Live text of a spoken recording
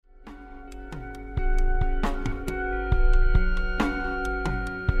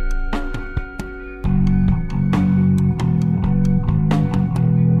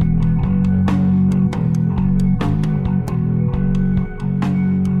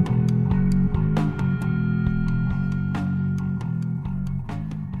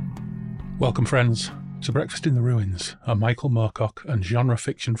Welcome, friends, to Breakfast in the Ruins, a Michael Moorcock and genre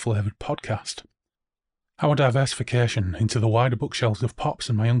fiction flavoured podcast. Our diversification into the wider bookshelves of Pops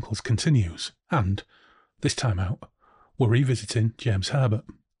and my uncles continues, and, this time out, we're revisiting James Herbert.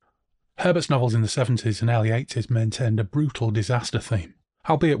 Herbert's novels in the 70s and early 80s maintained a brutal disaster theme,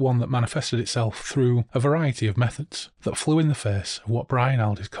 albeit one that manifested itself through a variety of methods that flew in the face of what Brian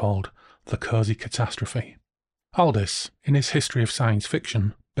Aldiss called the cosy catastrophe. Aldiss, in his History of Science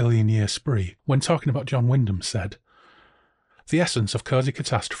Fiction, Billion-Year Spree, when talking about John Wyndham, said, "The essence of cosy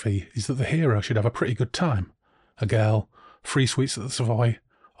catastrophe is that the hero should have a pretty good time. A girl, free sweets at the Savoy,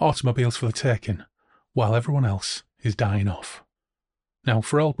 automobiles for the taking, while everyone else is dying off." Now,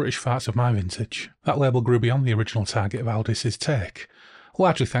 for old British farts of my vintage, that label grew beyond the original target of Aldiss's take,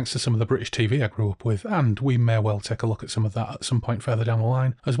 largely thanks to some of the British TV I grew up with, and we may well take a look at some of that at some point further down the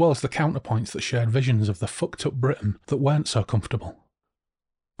line, as well as the counterpoints that shared visions of the fucked-up Britain that weren't so comfortable.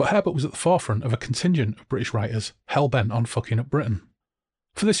 But Herbert was at the forefront of a contingent of British writers hell-bent on fucking up Britain.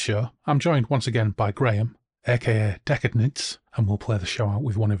 For this show, I'm joined once again by Graham, aka Decadnitz, and we'll play the show out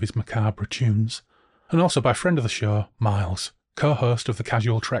with one of his macabre tunes, and also by friend of the show, Miles, co-host of the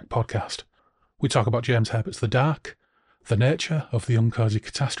Casual Trek podcast. We talk about James Herbert's The Dark, the nature of the uncosy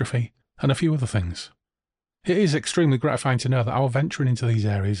catastrophe, and a few other things. It is extremely gratifying to know that our venturing into these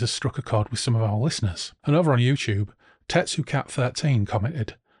areas has struck a chord with some of our listeners, and over on YouTube, TetsuCat13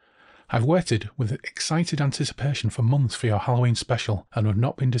 commented, "I've waited with excited anticipation for months for your Halloween special and have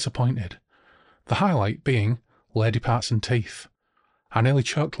not been disappointed. The highlight being Lady Parts and Teeth. I nearly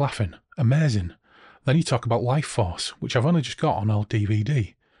choked laughing. Amazing. Then you talk about Life Force, which I've only just got on old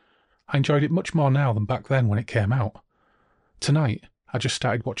DVD. I enjoyed it much more now than back then when it came out. Tonight, I just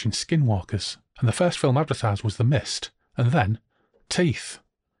started watching Skinwalkers, and the first film advertised was The Mist, and then Teeth.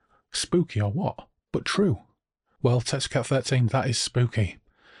 Spooky or what? But true. Well, TetsuCat13, that is spooky.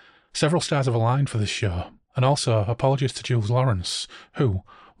 Several stars have aligned for this show, and also apologies to Jules Lawrence, who,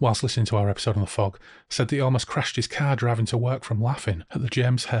 whilst listening to our episode on the fog, said that he almost crashed his car driving to work from laughing at the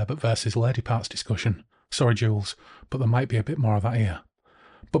James Herbert versus Lady Parts discussion. Sorry, Jules, but there might be a bit more of that here.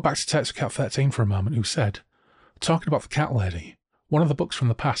 But back to TetsuCat13 for a moment, who said, "Talking about the Cat Lady, one of the books from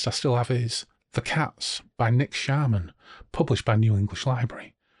the past I still have is The Cats by Nick Sharman, published by New English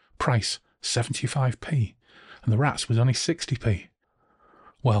Library. Price 75p, and The Rats was only 60p.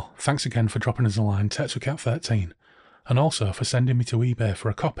 Well, thanks again for dropping us a line, TetsuCat13, and also for sending me to eBay for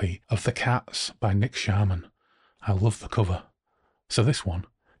a copy of The Cats by Nick Sharman. I love the cover. So this one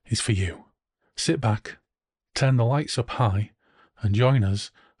is for you. Sit back, turn the lights up high, and join us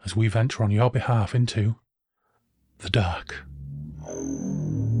as we venture on your behalf into the dark."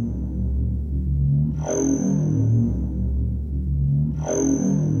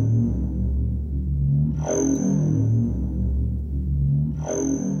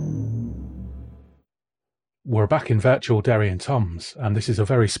 We're back in Virtual Derry and Tom's, and this is a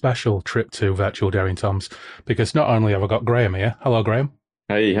very special trip to Virtual Derry and Tom's, because not only have I got Graham here. Hello, Graham.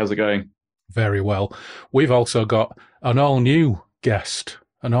 Hey, how's it going? Very well. We've also got an all-new guest,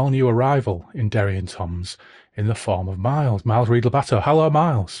 an all-new arrival in Derry and Tom's in the form of Miles Reed Labato. Hello,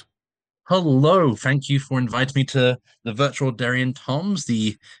 Miles. Hello, thank you for inviting me to the Virtual Derry and Tom's.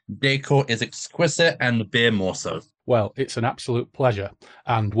 The decor is exquisite and the beer more so. Well, it's an absolute pleasure,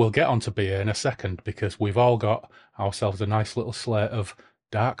 and we'll get on to beer in a second because we've all got ourselves a nice little slate of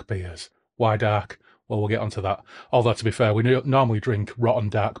dark beers. Why dark? Well, we'll get onto that. Although, to be fair, we normally drink rotten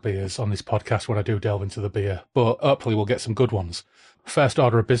dark beers on this podcast when I do delve into the beer, but hopefully we'll get some good ones. First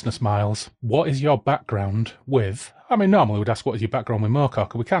order of business, Miles. What is your background with... normally we'd ask what is your background with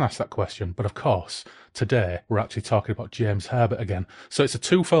Moorcock, and we can ask that question, but of course, today we're actually talking about James Herbert again. So it's a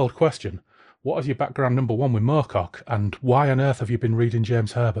twofold question. What is your background, number one, with Moorcock, and why on earth have you been reading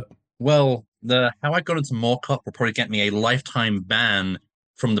James Herbert? Well, how I got into Moorcock will probably get me a lifetime ban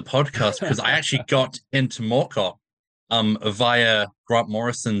from the podcast, because I actually got into Moorcock via Grant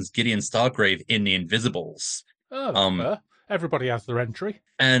Morrison's Gideon Stargrave in The Invisibles. Oh, everybody has their entry.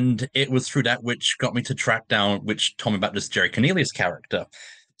 And it was through that which got me to track down, which told me about this Jerry Cornelius character.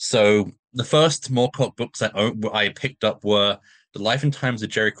 So the first Moorcock books I picked up were The Life and Times of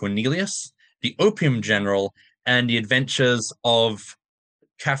Jerry Cornelius, The Opium General, and The Adventures of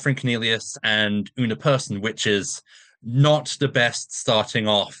Catherine Cornelius and Una Person, which is not the best starting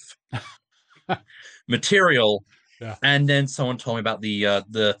off material. Yeah. And then someone told me about the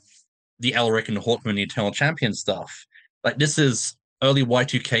Elric and the Hawkman and the Eternal Champion stuff. Like, this is early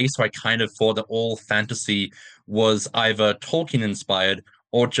Y2K, so I kind of thought that all fantasy was either Tolkien inspired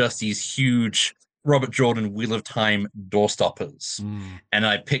or just these huge Robert Jordan Wheel of Time doorstoppers. And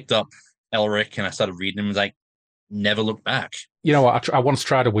I picked up Elric and I started reading him, and like, never looked back. You know what? I once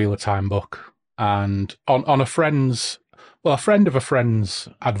tried a Wheel of Time book, and on a friend's, well, a friend of a friend's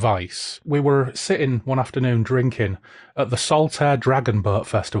advice, we were sitting one afternoon drinking at the Saltaire Dragon Boat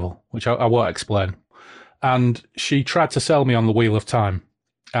Festival, which I won't explain. And she tried to sell me on the Wheel of Time.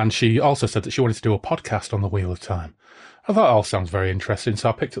 And she also said that she wanted to do a podcast on the Wheel of Time. I thought it all sounds very interesting, so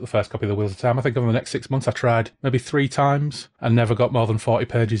I picked up the first copy of the Wheels of Time. I think over the next 6 months I tried maybe 3 times and never got more than 40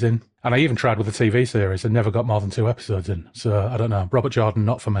 pages in. And I even tried with the TV series and never got more than 2 episodes in. So I don't know. Robert Jordan,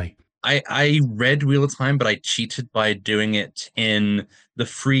 not for me. I read Wheel of Time, but I cheated by doing it in the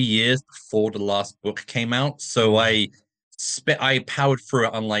 3 years before the last book came out. So I powered through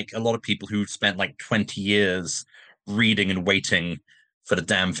it, unlike a lot of people who spent like 20 years reading and waiting for the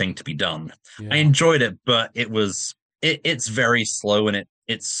damn thing to be done. Yeah. I enjoyed it, but it's very slow and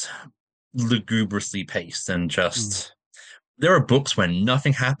it's lugubriously paced and just there are books where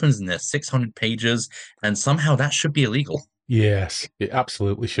nothing happens and there's 600 pages and somehow that should be illegal. Yes, it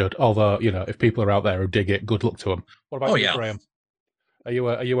absolutely should. Although, you know, if people are out there who dig it, good luck to them. What about you, Graham? Are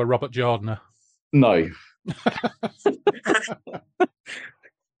you a Robert Jordaner? No.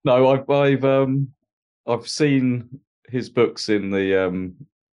 No, I've seen his books in the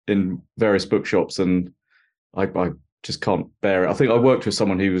in various bookshops, and I just can't bear it. I think I worked with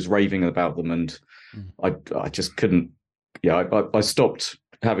someone who was raving about them, and I just couldn't. Yeah, I stopped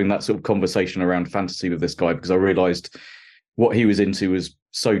having that sort of conversation around fantasy with this guy because I realised what he was into was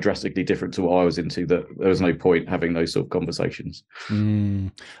so drastically different to what I was into that there was no point having those sort of conversations.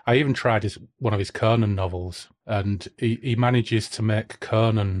 I even tried one of his Conan novels, and he manages to make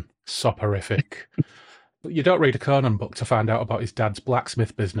Conan soporific. But you don't read a Conan book to find out about his dad's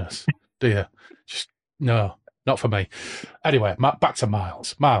blacksmith business, do you? Just no, not for me. Anyway, back to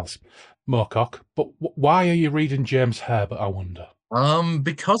Miles. Miles Moorcock, but why are you reading James Herbert, I wonder?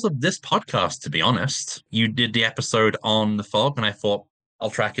 Because of this podcast, to be honest. You did the episode on The Fog, and I thought I'll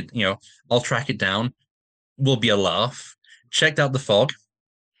track it down. Will be a laugh. Checked out The Fog,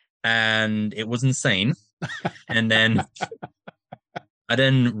 and it was insane. And then I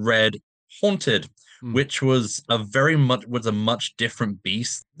then read Haunted, which was a much different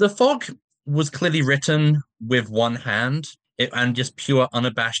beast. The Fog was clearly written with one hand and just pure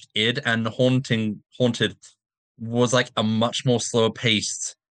unabashed id, and Haunted was like a much more slower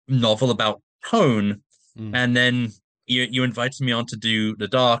paced novel about tone. And then you invited me on to do The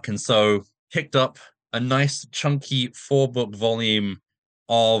Dark, and so picked up a nice chunky 4-book volume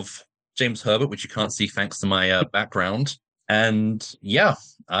of James Herbert, which you can't see thanks to my background. And yeah,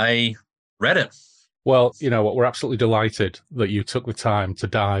 I read it. Well, you know what? We're absolutely delighted that you took the time to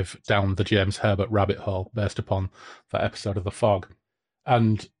dive down the James Herbert rabbit hole based upon that episode of The Fog.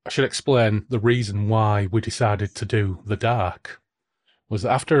 And I should explain the reason why we decided to do The Dark. Was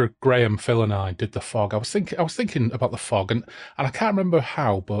that after Graham, Phil, and I did The Fog, I was thinking about The Fog, and I can't remember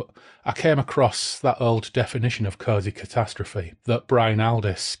how, but I came across that old definition of cosy catastrophe that Brian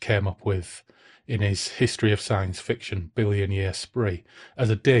Aldiss came up with in his History of Science Fiction Billion-Year Spree as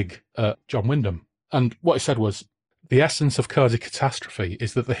a dig at John Wyndham. And what he said was, the essence of cosy catastrophe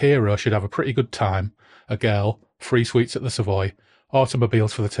is that the hero should have a pretty good time, a girl, free sweets at the Savoy,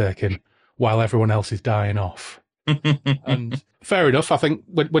 automobiles for the taking, while everyone else is dying off. And fair enough, I think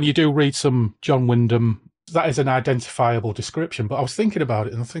when you do read some John Wyndham, that is an identifiable description. But I was thinking about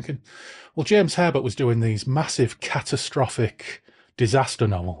it and I'm thinking, well, James Herbert was doing these massive catastrophic disaster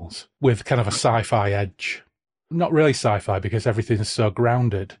novels with kind of a sci-fi edge. Not really sci-fi because everything's so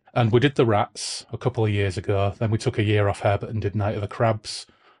grounded. And we did The Rats a couple of years ago. Then we took a year off Herbert and did Night of the Crabs.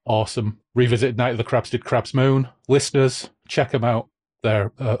 Awesome. Revisited Night of the Crabs, did Crab's Moon. Listeners, check them out.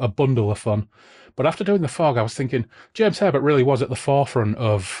 They're a bundle of fun. But after doing The Fog, I was thinking James Herbert really was at the forefront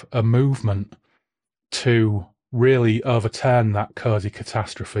of a movement to really overturn that cosy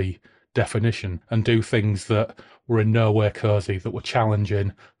catastrophe definition and do things that were in no way cosy, that were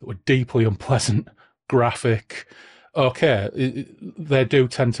challenging, that were deeply unpleasant, graphic. Okay, they do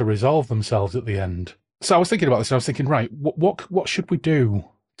tend to resolve themselves at the end. So I was thinking about this and I was thinking, right, what should we do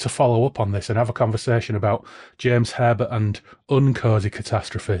to follow up on this and have a conversation about James Herbert and uncosy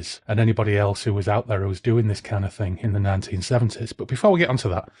catastrophes and anybody else who was out there who was doing this kind of thing in the 1970s. But before we get onto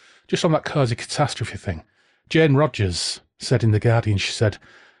that, just on that cosy catastrophe thing, Jane Rogers said in The Guardian, she said,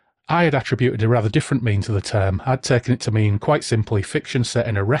 I had attributed a rather different meaning to the term. I'd taken it to mean, quite simply, fiction set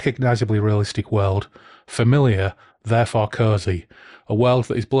in a recognisably realistic world, familiar, therefore cosy, a world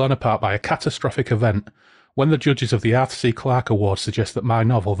that is blown apart by a catastrophic event When the judges of the Arthur C. Clarke Award suggest that my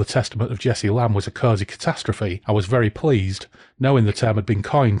novel, The Testament of Jessie Lamb, was a cosy catastrophe, I was very pleased, knowing the term had been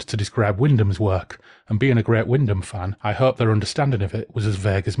coined to describe Wyndham's work, and being a great Wyndham fan, I hope their understanding of it was as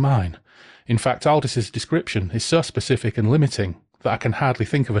vague as mine. In fact, Aldis's description is so specific and limiting that I can hardly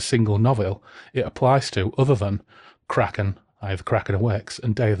think of a single novel it applies to other than Kraken, Eye of the Kraken Awakes,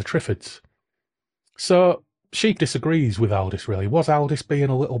 and Day of the Triffids. So, Sheik disagrees with Aldis, really. Was Aldis being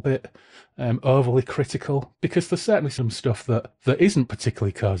a little bit overly critical? Because there's certainly some stuff that isn't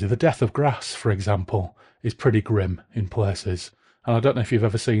particularly cosy. The Death of Grass, for example, is pretty grim in places. And I don't know if you've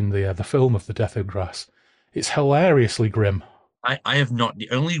ever seen the film of The Death of Grass. It's hilariously grim. I have not. The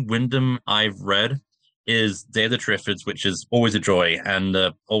only Wyndham I've read is Day of the Triffids, which is always a joy, and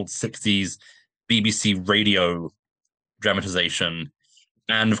the old 60s BBC radio dramatization.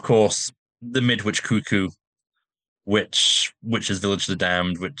 And, of course, The Midwich Cuckoo, which is Village of the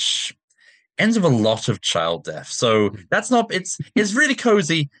Damned, which ends with a lot of child death. So that's not, it's really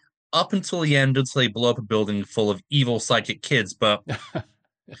cozy up until the end, until they blow up a building full of evil psychic kids. But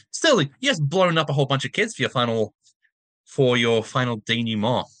still, you just blown up a whole bunch of kids for your final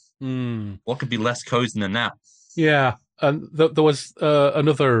denouement. What could be less cozy than that? Yeah, and there was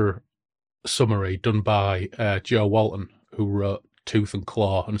another summary done by Joe Walton, who wrote Tooth and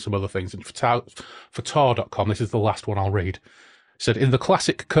Claw and some other things. And for Tor.com, this is the last one I'll read, said, in the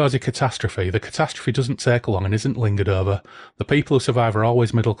classic cosy catastrophe, the catastrophe doesn't take long and isn't lingered over. The people who survive are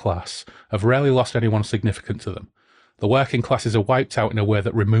always middle class, have rarely lost anyone significant to them. The working classes are wiped out in a way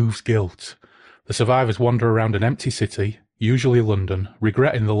that removes guilt. The survivors wander around an empty city, usually London,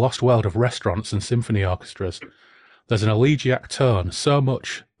 regretting the lost world of restaurants and symphony orchestras. There's an elegiac tone, so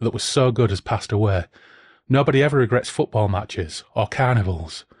much that was so good has passed away. Nobody ever regrets football matches or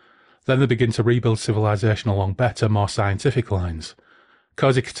carnivals. Then they begin to rebuild civilization along better, more scientific lines.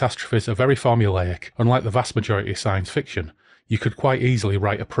 Cosy catastrophes are very formulaic. Unlike the vast majority of science fiction, you could quite easily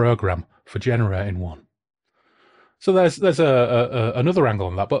write a program for generating one. So there's another angle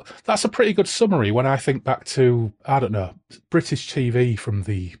on that, but that's a pretty good summary when I think back to, I don't know, British TV from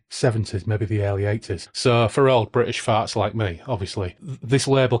the 70s, maybe the early 80s. So for old British farts like me, obviously, this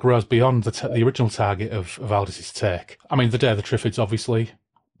label grows beyond the original target of Aldis's take. I mean, The Day of the Triffids, obviously,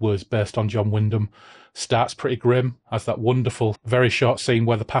 was based on John Wyndham. Starts pretty grim, has that wonderful, very short scene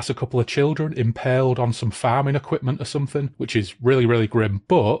where they pass a couple of children impaled on some farming equipment or something, which is really, really grim,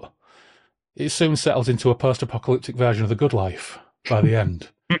 but it soon settles into a post-apocalyptic version of The Good Life by the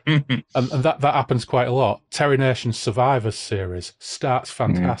end. and that happens quite a lot. Terry Nation's Survivors series starts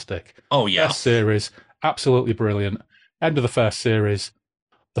fantastic. Oh, yeah. First series, absolutely brilliant. End of the first series,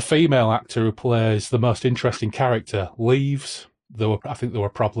 the female actor who plays the most interesting character leaves. I think there were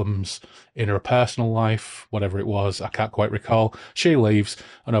problems in her personal life, whatever it was, I can't quite recall. She leaves,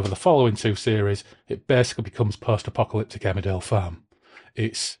 and over the following two series, it basically becomes post-apocalyptic Emmerdale Farm.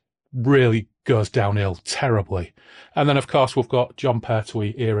 It's really goes downhill terribly. And then, of course, we've got John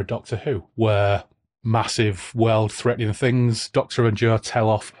Pertwee era Doctor Who, where massive world-threatening things, Doctor and Joe tell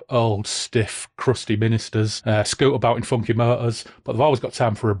off old, stiff, crusty ministers, scoot about in funky motors, but they've always got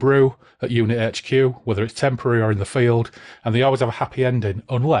time for a brew at Unit HQ, whether it's temporary or in the field, and they always have a happy ending,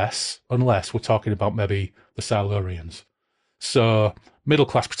 unless we're talking about maybe the Silurians. So,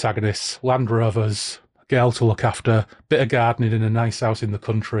 middle-class protagonists, Land Rovers, girl to look after, bit of gardening in a nice house in the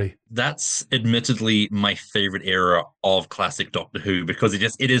country. That's admittedly my favorite era of classic Doctor Who, because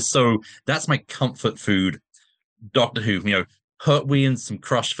that's my comfort food. Doctor Who, Pertwee and some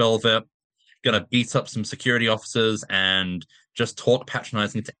crushed velvet, gonna beat up some security officers and just talk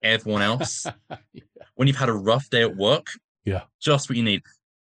patronizing to everyone else. Yeah. When you've had a rough day at work, yeah, just what you need.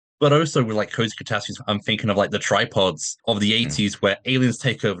 But also with like cozy catastrophes, I'm thinking of like the tripods of the 80s where aliens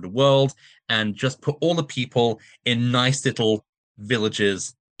take over the world and just put all the people in nice little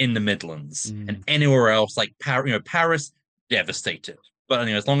villages in the Midlands. And anywhere else, like Paris, devastated. But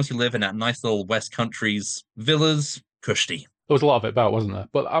anyway, as long as you live in that nice little West Countries villas, cushy. There was a lot of it about, wasn't there?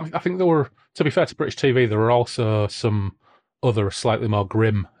 But I think there were, to be fair to British TV, there were also some other slightly more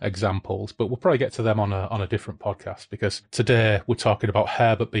grim examples, but we'll probably get to them on a different podcast, because today we're talking about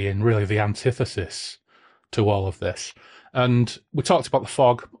Herbert being really the antithesis to all of this. And we talked about The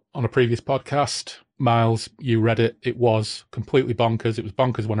Fog on a previous podcast. Miles, you read it. It was completely bonkers. It was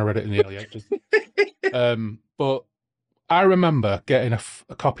bonkers when I read it in the early 80s. But I remember getting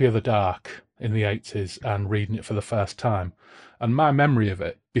a copy of The Dark in the 80s and reading it for the first time. And my memory of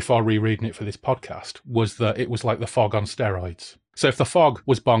it, before rereading it for this podcast, was that it was like The Fog on steroids. So if The Fog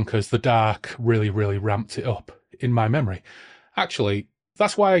was bonkers, The Dark really, really ramped it up in my memory. Actually,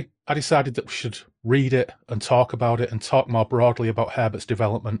 that's why I decided that we should read it and talk about it and talk more broadly about Herbert's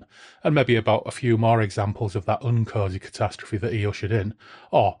development and maybe about a few more examples of that uncosy catastrophe that he ushered in,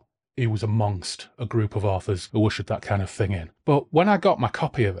 or he was amongst a group of authors who ushered that kind of thing in. But when I got my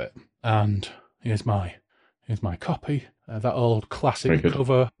copy of it, and here's my copy, that old classic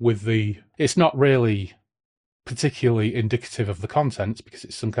cover with it's not really particularly indicative of the contents because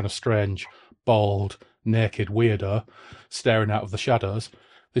it's some kind of strange, bald, naked weirdo staring out of the shadows.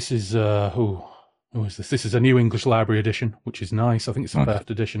 This is, who is this? This is a New English Library edition, which is nice. I think it's a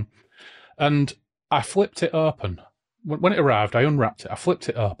first edition. And I flipped it open. When it arrived, I unwrapped it, I flipped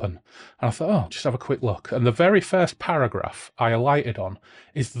it open, and I thought, just have a quick look. And the very first paragraph I alighted on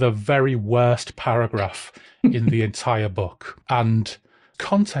is the very worst paragraph in the entire book. And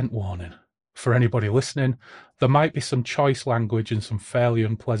content warning for anybody listening, there might be some choice language and some fairly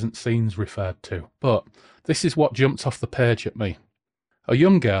unpleasant scenes referred to. But this is what jumped off the page at me. A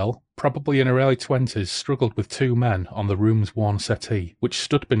young girl, probably in her early 20s, struggled with two men on the room's worn settee, which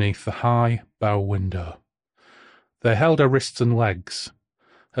stood beneath the high bow window. They held her wrists and legs.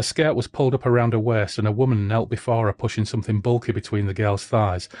 Her skirt was pulled up around her waist, and a woman knelt before her, pushing something bulky between the girl's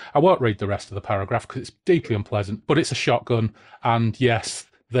thighs. I won't read the rest of the paragraph because it's deeply unpleasant, but it's a shotgun, and yes,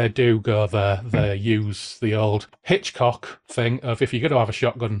 they do go there. They use the old Hitchcock thing of if you're going to have a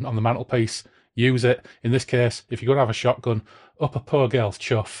shotgun on the mantelpiece, use it. In this case, if you're going to have a shotgun up a poor girl's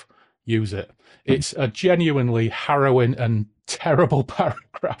chuff, use it. It's a genuinely harrowing and terrible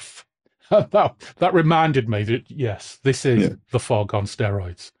paragraph. That reminded me that, yes, this is the fog on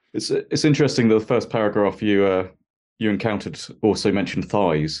steroids. It's interesting that the first paragraph you encountered also mentioned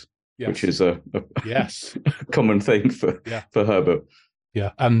thighs, which is a common thing for Herbert.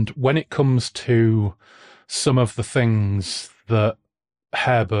 Yeah, and when it comes to some of the things that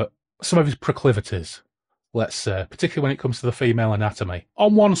Herbert, some of his proclivities, let's say, particularly when it comes to the female anatomy,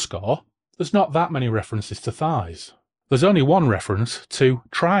 on one score, there's not that many references to thighs. There's only one reference to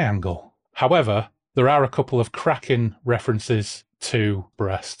triangle. However, there are a couple of cracking references to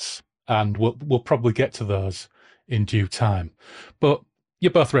breasts, and we'll probably get to those in due time. But you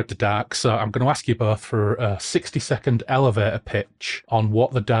both read The Dark, so I'm going to ask you both for a 60-second elevator pitch on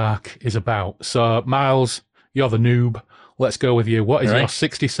what The Dark is about. So, Miles, you're the noob. Let's go with you. What is your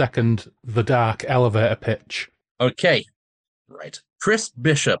 60-second The Dark elevator pitch? Okay. Right. Chris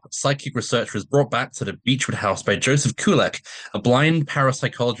Bishop, psychic researcher, is brought back to the Beechwood house by Joseph Kulak, a blind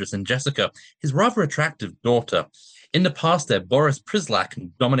parapsychologist, and Jessica, his rather attractive daughter. In the past there, Boris Prislak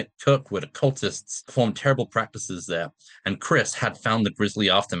and Dominic Kirkwood, occultists, performed terrible practices there, and Chris had found the grisly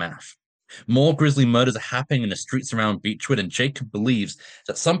aftermath. More grisly murders are happening in the streets around Beechwood, and Jacob believes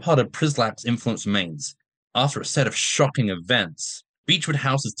that some part of Prislak's influence remains. After a set of shocking events, Beechwood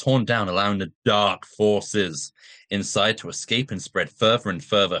House is torn down, allowing the dark forces inside to escape and spread further and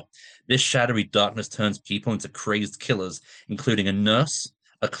further. This shadowy darkness turns people into crazed killers, including a nurse,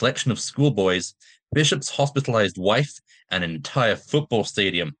 a collection of schoolboys, Bishop's hospitalized wife, and an entire football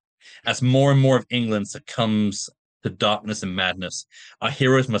stadium. As more and more of England succumbs to darkness and madness, our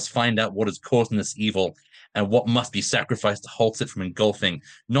heroes must find out what is causing this evil and what must be sacrificed to halt it from engulfing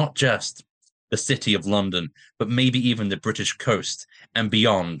not just the city of London, but maybe even the British coast and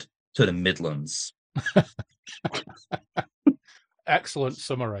beyond to the Midlands. Excellent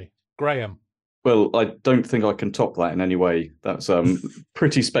summary. Graham. Well, I don't think I can top that in any way. That's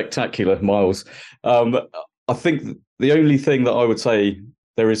pretty spectacular, Miles. I think the only thing that I would say,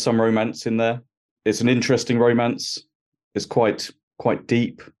 there is some romance in there. It's an interesting romance. It's quite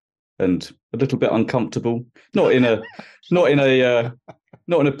deep and a little bit uncomfortable. Not in a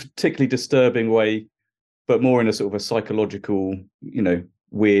particularly disturbing way, but more in a sort of a psychological,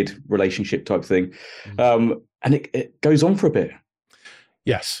 weird relationship type thing. And it goes on for a bit.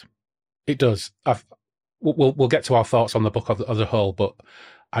 Yes, it does. We'll get to our thoughts on the book as a whole, but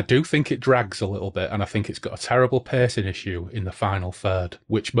I do think it drags a little bit, and I think it's got a terrible pacing issue in the final third,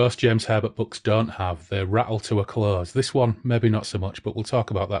 which most James Herbert books don't have. They rattle to a close. This one, maybe not so much, but we'll talk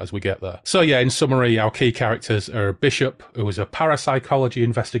about that as we get there. So yeah, in summary, our key characters are Bishop, who is a parapsychology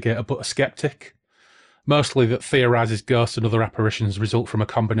investigator but a skeptic, mostly that theorises ghosts and other apparitions result from a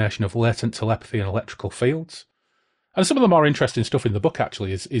combination of latent telepathy and electrical fields. And some of the more interesting stuff in the book,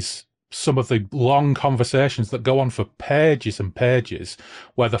 actually, is some of the long conversations that go on for pages and pages,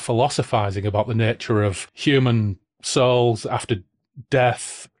 where they're philosophizing about the nature of human souls after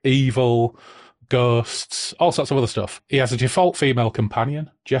death, evil, ghosts, all sorts of other stuff. He has a default female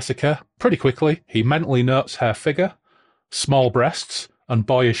companion, Jessica. Pretty quickly, he mentally notes her figure, small breasts, and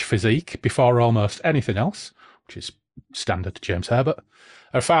boyish physique before almost anything else, which is standard to James Herbert.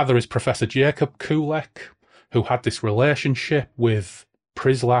 Her father is Professor Jacob Kulak, who had this relationship with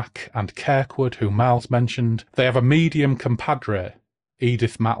Prislack and Kirkwood, who Miles mentioned. They have a medium compadre,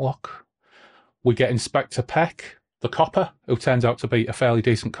 Edith Matlock. We get Inspector Peck, the copper, who turns out to be a fairly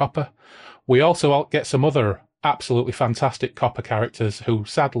decent copper. We also get some other absolutely fantastic copper characters who,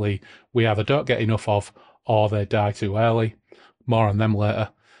 sadly, we either don't get enough of or they die too early. More on them later.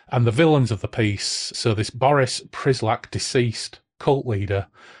 And the villains of the piece, so this Boris Prislack, deceased cult leader,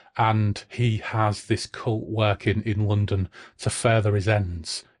 and he has this cult working in London to further his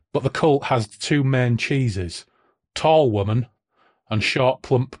ends. But the cult has two main cheeses, tall woman and short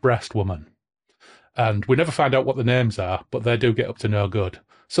plump breast woman. And we never find out what the names are, but they do get up to no good.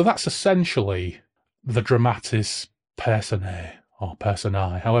 So that's essentially the dramatis personae, or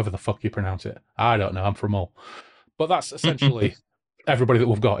personae, however the fuck you pronounce it. I don't know, I'm from Hull. But that's essentially everybody that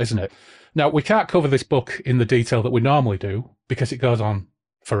we've got, isn't it? Now, we can't cover this book in the detail that we normally do, because it goes on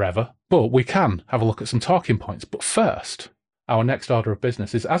forever, but we can have a look at some talking points. But first, our next order of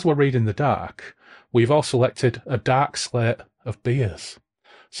business is, as we're reading The Dark, we've all selected a dark slate of beers.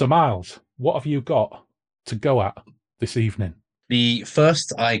 So, Miles, what have you got to go at this evening? The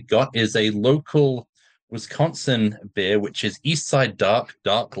first I got is a local Wisconsin beer, which is Eastside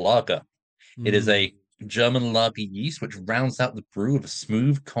Dark Lager. It is a German lager yeast, which rounds out the brew with a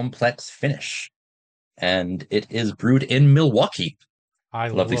smooth, complex finish. And it is brewed in Milwaukee.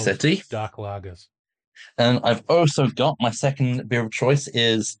 Lovely city. Dark lagers. And I've also got my second beer of choice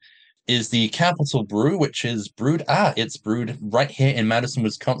is the Capital Brew, which is brewed. It's brewed right here in Madison,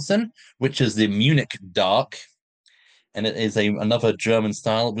 Wisconsin, which is the Munich Dark. And it is another German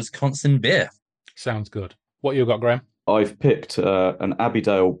style Wisconsin beer. Sounds good. What you got, Graham? I've picked an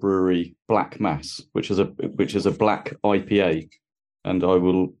Abbeydale Brewery Black Mass, which is a black IPA, and I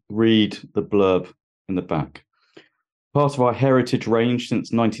will read the blurb in the back. Part of our heritage range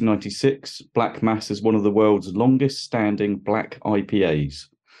since 1996, Black Mass is one of the world's longest-standing black IPAs.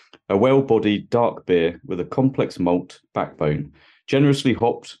 A well-bodied dark beer with a complex malt backbone, generously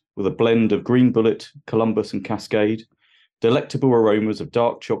hopped with a blend of Green Bullet, Columbus, and Cascade. Delectable aromas of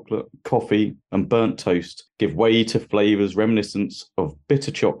dark chocolate, coffee, and burnt toast give way to flavors reminiscent of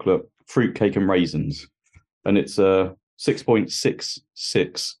bitter chocolate, fruitcake, and raisins. And it's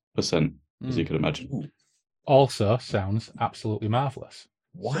 6.66%, as you can imagine. Ooh. Also sounds absolutely marvellous.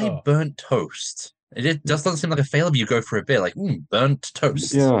 Why burnt toast? It just doesn't seem like a failure. You go for a beer like, burnt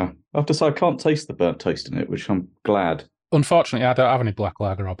toast. Yeah, I have to say I can't taste the burnt toast in it, which I'm glad. Unfortunately, I don't have any black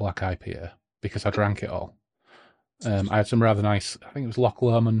lager or black IPA because I drank it all. I had some rather nice, I think it was Loch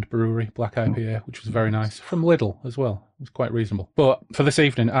Lomond Brewery Black IPA, which was very nice, from Lidl as well. It was quite reasonable. But for this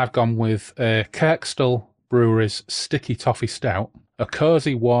evening, I've gone with Kirkstall Brewery's Sticky Toffee Stout, a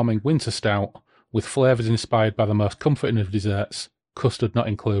cosy, warming winter stout with flavours inspired by the most comforting of desserts, custard not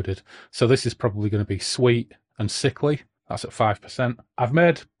included. So this is probably going to be sweet and sickly. That's at 5%. I've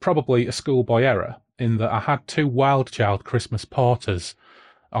made probably a schoolboy error in that I had 2 Wild Child Christmas porters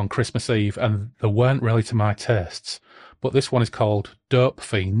on Christmas Eve, and they weren't really to my tastes. But this one is called Dope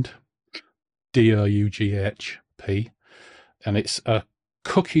Fiend, DOUGHP, and it's a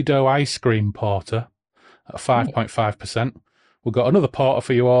cookie dough ice cream porter at 5.5%. We've got another porter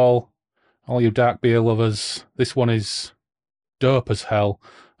for you all you dark beer lovers. This one is dope as hell,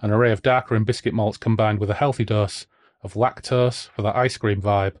 an array of darker and biscuit malts combined with a healthy dose of lactose for that ice cream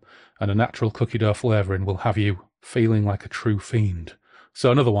vibe and a natural cookie dough flavouring will have you feeling like a true fiend. So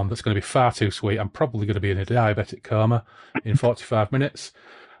another one that's going to be far too sweet. I'm probably going to be in a diabetic coma in 45 minutes.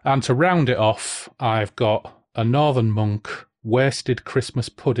 And to round it off, I've got a Northern Monk Wasted Christmas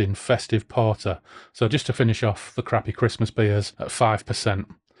Pudding Festive Porter. So just to finish off the crappy Christmas beers at 5%.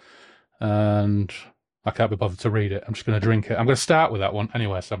 And I can't be bothered to read it. I'm just going to drink it. I'm going to start with that one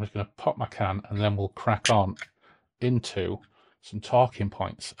anyway. So I'm just going to pop my can and then we'll crack on into some talking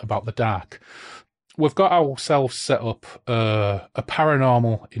points about The Dark. We've got ourselves set up a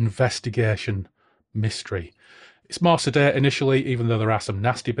paranormal investigation mystery. It's more sedate initially, even though there are some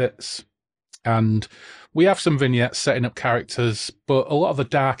nasty bits. And we have some vignettes setting up characters, but a lot of the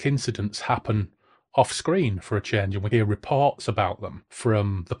dark incidents happen off screen for a change, and we hear reports about them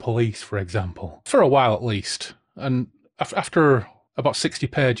from the police, for example, for a while at least. And after about 60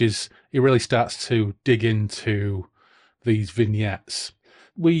 pages, he really starts to dig into these vignettes.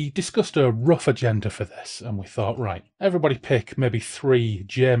 We discussed a rough agenda for this, and we thought, right, everybody pick maybe 3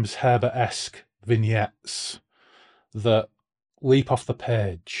 James Herbert-esque vignettes that leap off the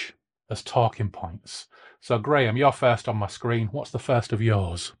page as talking points. So, Graham, you're first on my screen. What's the first of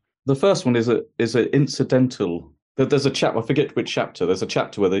yours? The first one is an incidental. There's a chapter, I forget which chapter. There's a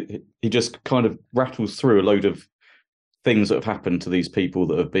chapter where he just kind of rattles through a load of things that have happened to these people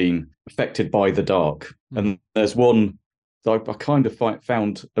that have been affected by the dark. And there's one that I kind of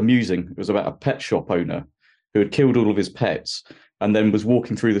found amusing. It was about a pet shop owner who had killed all of his pets and then was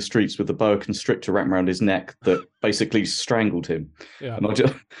walking through the streets with a boa constrictor wrapped around his neck that basically strangled him. Yeah. And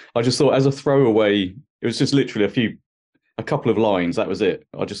I just thought, as a throwaway, it was just literally a couple of lines. That was it.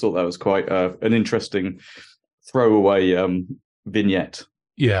 I just thought that was quite an interesting throwaway vignette.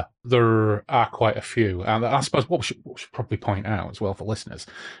 Yeah, there are quite a few. And I suppose what we should probably point out as well for listeners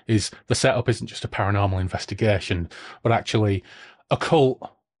is the setup isn't just a paranormal investigation, but actually a cult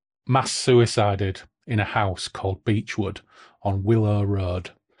mass suicided in a house called Beechwood on Willow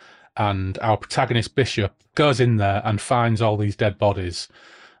Road. And our protagonist, Bishop, goes in there and finds all these dead bodies.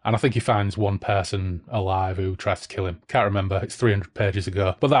 And I think he finds one person alive who tries to kill him. Can't remember, it's 300 pages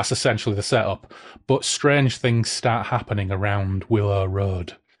ago. But that's essentially the setup. But strange things start happening around Willow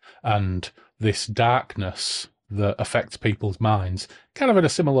Road. And this darkness that affects people's minds, kind of in a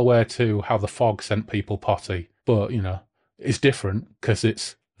similar way to how the fog sent people potty. But, it's different because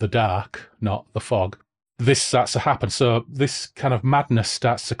it's the dark, not the fog. This starts to happen. So this kind of madness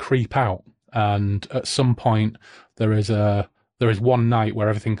starts to creep out. And at some point, there is one night where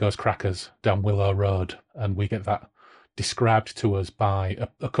everything goes crackers down Willow Road, and we get that described to us by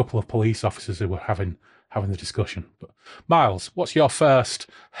a couple of police officers who were having the discussion. But Miles, what's your first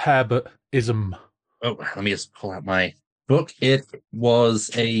Herbert-ism? Oh, let me just pull out my book. It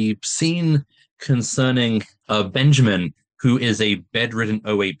was a scene concerning Benjamin, who is a bedridden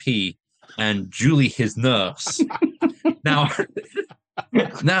OAP, and Julie, his nurse. Now,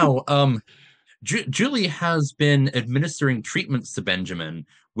 Julie has been administering treatments to Benjamin,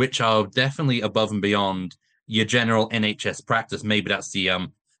 which are definitely above and beyond your general NHS practice. Maybe that's the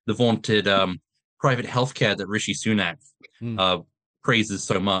vaunted private healthcare that Rishi Sunak praises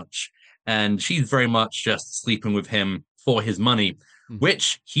so much. And she's very much just sleeping with him for his money,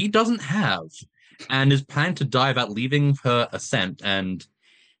 which he doesn't have, and is planning to die without leaving her a cent. And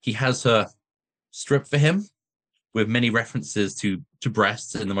he has her strip for him, with many references to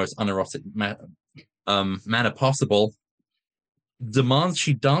breasts in the most unerotic manner possible, demands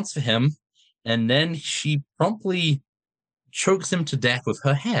she dance for him, and then she promptly chokes him to death with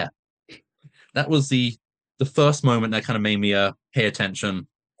her hair. That was the first moment that kind of made me pay attention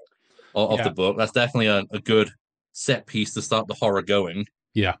of the book. That's definitely a good set piece to start the horror going.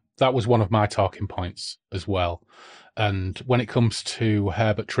 Yeah, that was one of my talking points as well. And when it comes to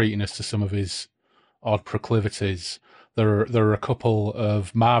Herbert treating us to some of his odd proclivities, there are a couple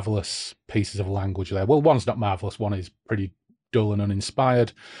of marvellous pieces of language there. Well, one's not marvellous, one is pretty dull and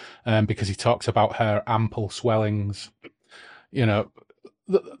uninspired, because he talks about her ample swellings.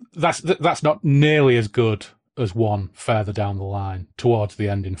 That's not nearly as good as one further down the line, towards the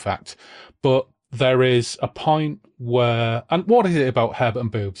end, in fact. But there is a point where, and what is it about Herbert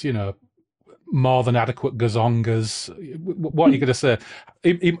and boobs? More than adequate gazongas. What are you going to say?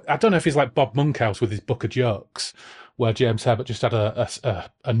 I don't know if he's like Bob Monkhouse with his book of jokes, where James Herbert just had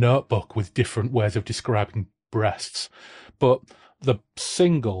a notebook with different ways of describing breasts. But the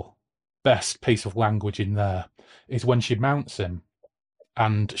single best piece of language in there is when she mounts him,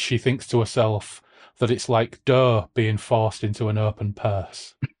 and she thinks to herself that it's like dough being forced into an open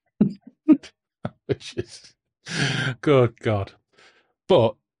purse. Which is, good God.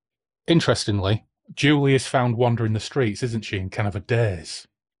 But interestingly, Julie is found wandering the streets, isn't she, in kind of a daze?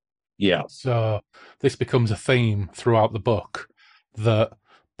 Yeah. So this becomes a theme throughout the book, that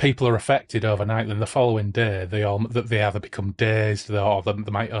people are affected overnight, and the following day they either become dazed, or they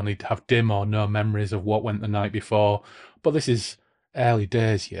might only have dim or no memories of what went the night before. But this is early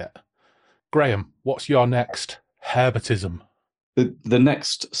days yet. Graham, what's your next Herbertism? The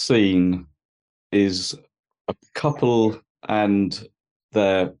next scene is a couple and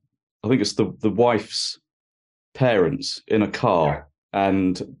their, I think it's the wife's parents in a car,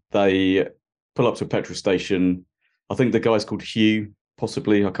 and they pull up to a petrol station. I think the guy's called Hugh,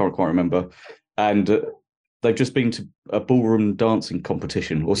 possibly. I can't quite remember. And they've just been to a ballroom dancing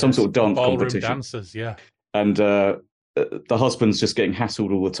competition, or some sort of dance competition. Ballroom dancers, yeah. And the husband's just getting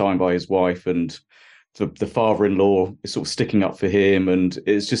hassled all the time by his wife, and the father-in-law is sort of sticking up for him, and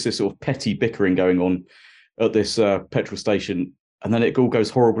it's just this sort of petty bickering going on at this petrol station. And then it all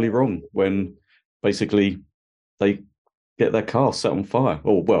goes horribly wrong when basically they get their car set on fire.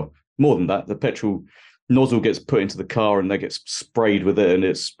 Or, well, more than that, the petrol nozzle gets put into the car and they get sprayed with it, and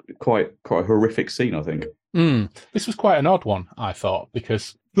it's quite a horrific scene, I think. This was quite an odd one, I thought,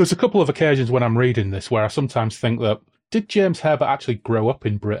 because there's a couple of occasions when I'm reading this where I sometimes think that, did James Herbert actually grow up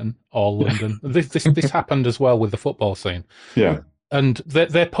in Britain or London? This happened as well with the football scene. Yeah. And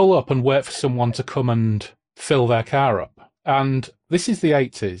they pull up and wait for someone to come and fill their car up. And this is the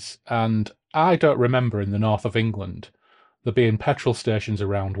 80s, and I don't remember in the north of England there being petrol stations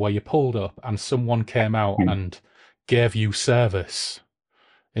around where you pulled up and someone came out Hmm. and gave you service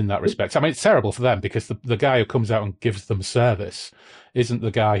in that respect. I mean, it's terrible for them because the guy who comes out and gives them service isn't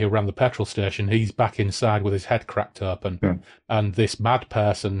the guy who ran the petrol station. He's back inside with his head cracked open. Yeah. And this mad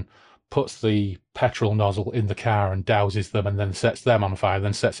person puts the petrol nozzle in the car and douses them and then sets them on fire,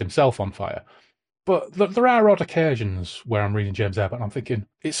 then sets himself on fire. But there are odd occasions where I'm reading James Herbert and I'm thinking,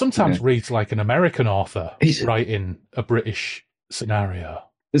 it sometimes reads like an American author writing a British scenario.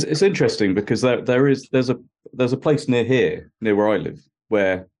 It's interesting because there's a place near where I live,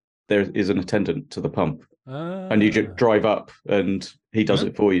 where there is an attendant to the pump, and you just drive up and he does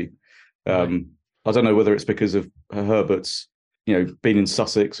it for you. I don't know whether it's because of Herbert's, being in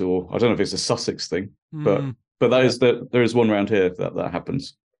Sussex, or I don't know if it's a Sussex thing, but there is one around here that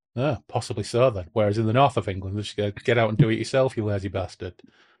happens. Possibly so then. Whereas in the north of England, they just go, get out and do it yourself, you lazy bastard.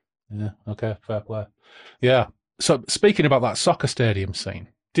 Yeah, okay, fair play. Yeah. So speaking about that soccer stadium scene,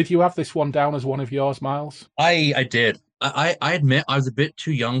 did you have this one down as one of yours, Miles? I did. I admit I was a bit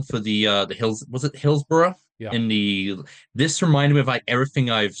too young for the Hills. Was it Hillsborough? Yeah. This reminded me of like everything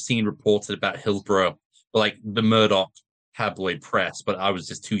I've seen reported about Hillsborough, like the Murdoch tabloid press, but I was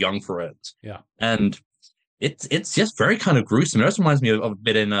just too young for it. Yeah. And it's just very kind of gruesome. It also reminds me of a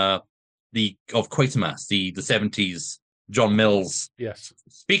bit in of Quatermass, the 70s, John Mills. Yes.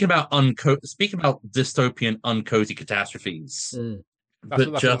 Speaking about dystopian, uncozy catastrophes. That's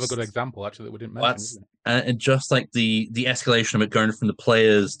another good example, actually, that we didn't mention. And just like the escalation of it going from the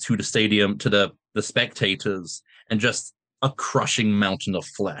players to the stadium to the spectators, and just a crushing mountain of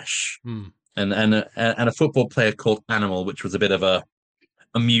flesh. And a football player called Animal, which was a bit of a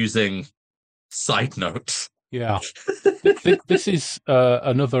amusing side note. Yeah. This is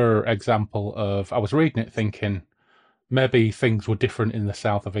another example of, I was reading it thinking maybe things were different in the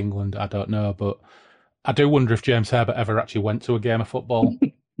south of England, I don't know, but I do wonder if James Herbert ever actually went to a game of football,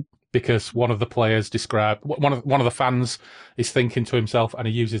 because one of the players described, one of the fans is thinking to himself, and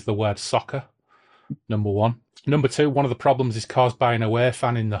he uses the word soccer, number one. Number two, one of the problems is caused by an away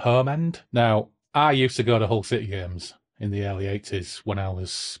fan in the home end. Now, I used to go to Hull City games in the early 80s when I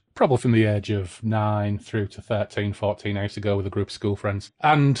was probably from the age of 9 through to 13, 14. I used to go with a group of school friends.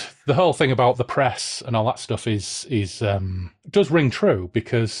 And the whole thing about the press and all that stuff does ring true,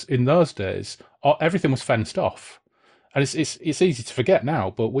 because in those days, everything was fenced off. And it's easy to forget now,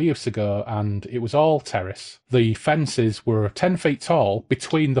 but we used to go and it was all terrace. The fences were 10 feet tall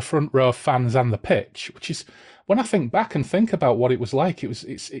between the front row of fans and the pitch, which is, when I think back and think about what it was like, you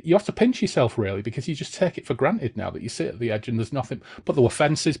have to pinch yourself really, because you just take it for granted now that you sit at the edge and there's nothing. But there were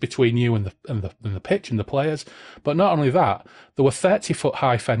fences between you and the pitch and the players. But not only that, there were 30-foot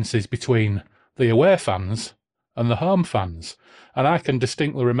high fences between the away fans and the home fans. And I can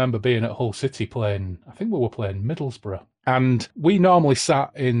distinctly remember being at Hull City playing, I think we were playing Middlesbrough. And we normally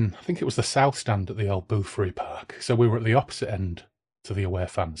sat in, I think it was the south stand at the old Boothbury Park. So we were at the opposite end to the away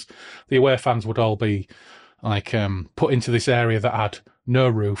fans. The away fans would all be like put into this area that had no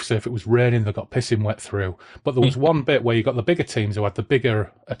roof, so if it was raining, they got pissing wet through. But there was one bit where you got the bigger teams who had the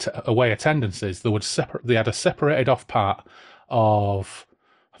bigger away attendances. They had a separated off part of,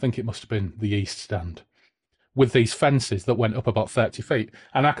 I think it must have been the east stand, with these fences that went up about 30 feet.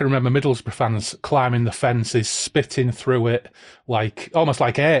 And I can remember Middlesbrough fans climbing the fences, spitting through it, almost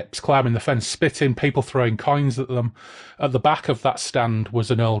like apes climbing the fence, spitting, people throwing coins at them. At the back of that stand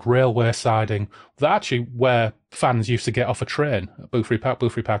was an old railway siding that actually where fans used to get off a train at Boothbury Park.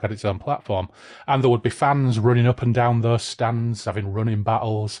 Boothbury Park had its own platform. And there would be fans running up and down those stands, having running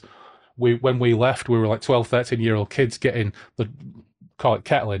battles. When we left, we were like 12, 13-year-old kids getting call it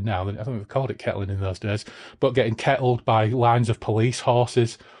kettling now. I think they called it kettling in those days, but getting kettled by lines of police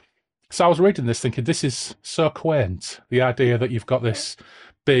horses. So I was reading this thinking, this is so quaint. The idea that you've got this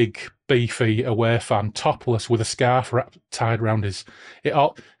big, beefy away fan, topless with a scarf tied around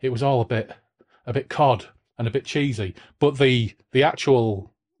it was all a bit cod and a bit cheesy. But the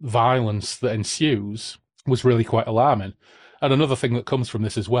actual violence that ensues was really quite alarming. And another thing that comes from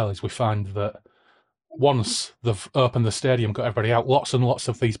this as well is we find that once they've opened the stadium, got everybody out, lots and lots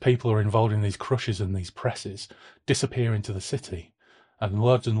of these people who are involved in these crushes and these presses disappear into the city. And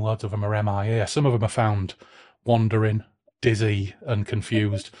loads of them are MIA. Some of them are found wandering, dizzy and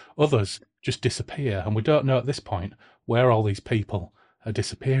confused. Others just disappear. And we don't know at this point where all these people are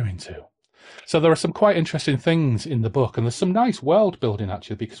disappearing to. So there are some quite interesting things in the book. And there's some nice world building,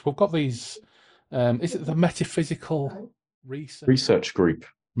 actually, because we've got these... is it the Metaphysical Research Group?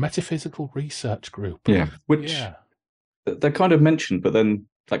 Metaphysical Research Group. Yeah, which they're kind of mentioned, but then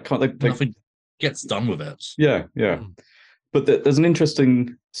nothing gets done with it. Yeah. But there's an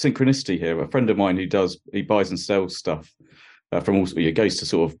interesting synchronicity here. A friend of mine he buys and sells stuff from all. He goes to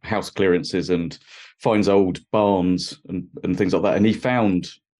sort of house clearances and finds old barns and things like that. And he found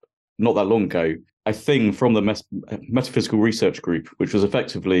not that long ago a thing from the Metaphysical Research Group, which was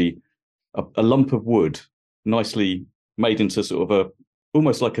effectively a lump of wood, nicely made into sort of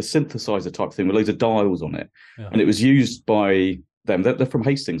almost like a synthesizer type thing with loads of dials on it. Yeah. And it was used by them. They're from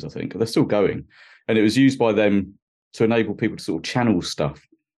Hastings, I think. They're still going. And it was used by them to enable people to sort of channel stuff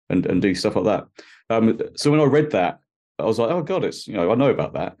and do stuff like that. So when I read that, I was like, oh God, it's, I know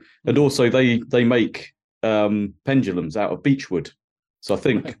about that. And also they make pendulums out of beechwood. So I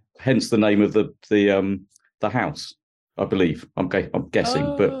think hence the name of the house, I believe. I'm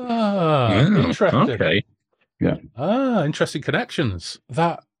guessing, but interesting. Okay. Yeah. Interesting connections.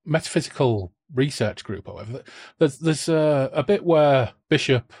 That Metaphysical Research Group, however, there's a bit where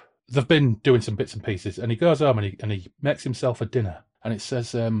Bishop, they've been doing some bits and pieces, and he goes home and he makes himself a dinner, and it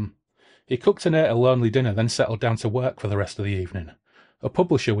says he cooked and ate a lonely dinner, then settled down to work for the rest of the evening. A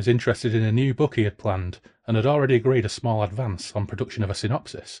publisher was interested in a new book he had planned and had already agreed a small advance on production of a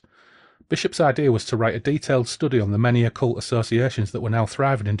synopsis. Bishop's idea was to write a detailed study on the many occult associations that were now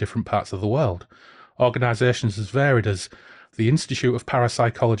thriving in different parts of the world. Organisations as varied as the Institute of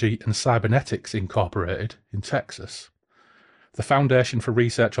Parapsychology and Cybernetics Incorporated in Texas, the Foundation for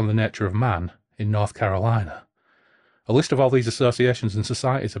Research on the Nature of Man in North Carolina. A list of all these associations and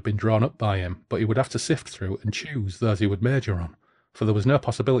societies had been drawn up by him, but he would have to sift through and choose those he would major on, for there was no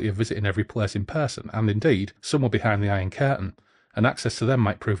possibility of visiting every place in person, and indeed, some were behind the Iron Curtain, and access to them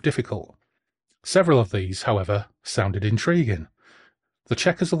might prove difficult. Several of these, however, sounded intriguing. The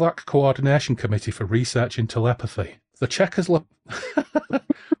Czechoslovak Coordination Committee for Research in Telepathy. The Czechoslovak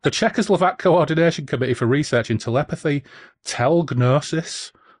Coordination Committee for Research in Telepathy,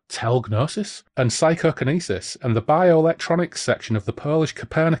 Telgnosis, and Psychokinesis, and the Bioelectronics section of the Polish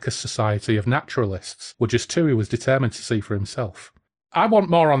Copernicus Society of Naturalists were just two he was determined to see for himself. I want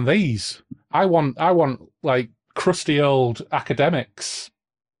more on these. I want like crusty old academics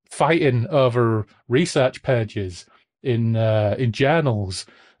fighting over research pages in journals.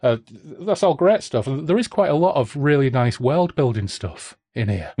 That's all great stuff. And there is quite a lot of really nice world building stuff in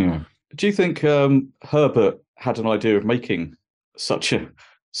here. Yeah. Do you think Herbert had an idea of making such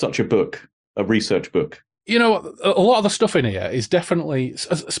a book, a research book? A lot of the stuff in here is definitely,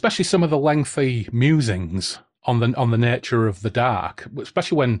 especially some of the lengthy musings on the nature of the dark,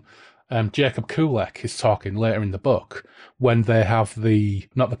 especially when Jacob Kulek is talking later in the book, when they have the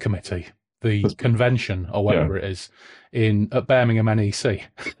convention or whatever it is at Birmingham NEC.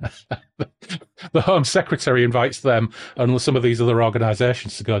 The Home Secretary invites them and some of these other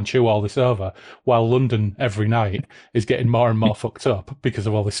organisations to go and chew all this over, while London every night is getting more and more fucked up because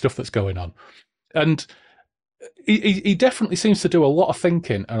of all this stuff that's going on. And he definitely seems to do a lot of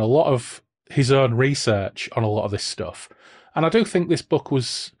thinking and a lot of his own research on a lot of this stuff. And I do think this book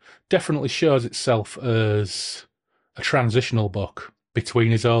definitely shows itself as a transitional book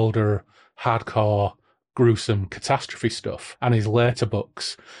between his older, hardcore, gruesome catastrophe stuff and his later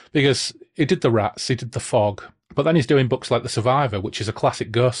books, because he did The Rats, he did The Fog, but then he's doing books like The Survivor, which is a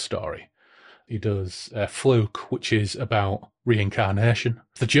classic ghost story. He does Fluke, which is about reincarnation.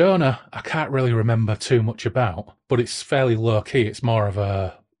 The Jonah, I can't really remember too much about, but it's fairly low-key. It's more of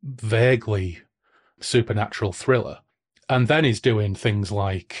a vaguely supernatural thriller. And then he's doing things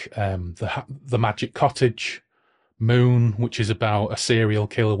like the Magic Cottage, Moon, which is about a serial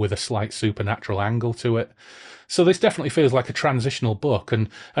killer with a slight supernatural angle to it. So this definitely feels like a transitional book, and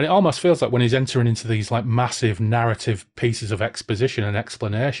it almost feels like when he's entering into these like massive narrative pieces of exposition and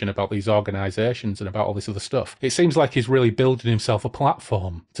explanation about these organisations and about all this other stuff, it seems like he's really building himself a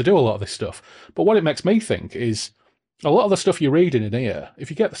platform to do a lot of this stuff. But what it makes me think is a lot of the stuff you're reading in here,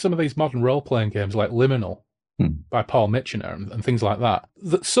 if you get some of these modern role-playing games like Liminal by Paul Mitchener and things like that,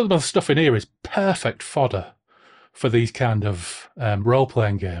 some of the stuff in here is perfect fodder for these kind of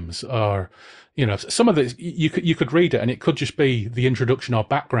role-playing games. Or, some of this, you could read it and it could just be the introduction or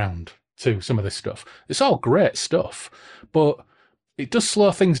background to some of this stuff. It's all great stuff, but it does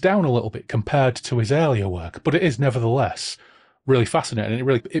slow things down a little bit compared to his earlier work. But it is nevertheless really fascinating,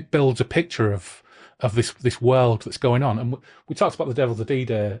 and it builds a picture of this world that's going on. And we talked about the Devil's a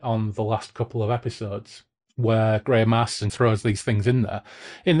D-Day on the last couple of episodes, where Graham Masterson throws these things in there.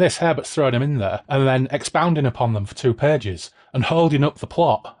 In this, Herbert's throwing them in there and then expounding upon them for 2 pages and holding up the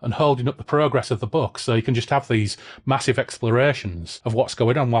plot and holding up the progress of the book, so you can just have these massive explorations of what's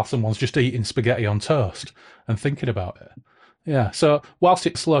going on while someone's just eating spaghetti on toast and thinking about it. Yeah, so whilst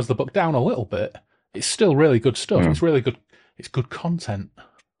it slows the book down a little bit, it's still really good stuff. It's really good. It's good content,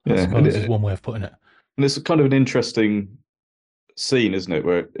 I suppose, is one way of putting it. And it's kind of an interesting scene, isn't it?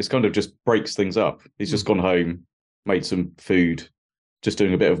 Where it's kind of just breaks things up. He's just gone home, made some food, just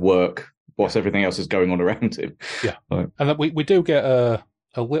doing a bit of work whilst everything else is going on around him. Yeah. And then we do get a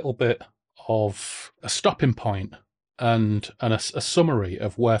little bit of a stopping point and a summary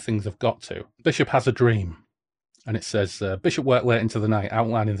of where things have got to. Bishop has a dream, and it says, Bishop worked late into the night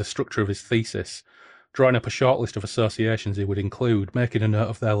outlining the structure of his thesis, drawing up a short list of associations he would include, making a note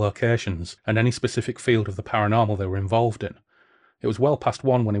of their locations and any specific field of the paranormal they were involved in. It was well past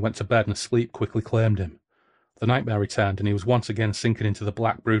 1 when he went to bed, and sleep quickly claimed him. The nightmare returned, and he was once again sinking into the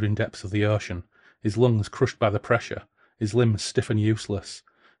black brooding depths of the ocean, his lungs crushed by the pressure, his limbs stiff and useless,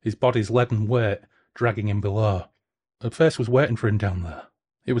 his body's leaden weight dragging him below. A face was waiting for him down there.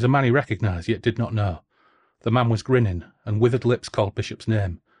 It was a man he recognised, yet did not know. The man was grinning, and withered lips called Bishop's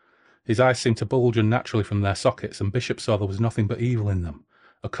name. His eyes seemed to bulge unnaturally from their sockets, and Bishop saw there was nothing but evil in them,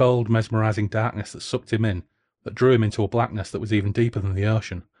 a cold, mesmerising darkness that sucked him in, that drew him into a blackness that was even deeper than the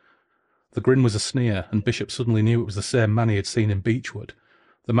ocean. The grin was a sneer, and Bishop suddenly knew it was the same man he had seen in Beechwood,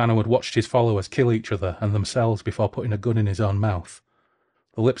 the man who had watched his followers kill each other and themselves before putting a gun in his own mouth.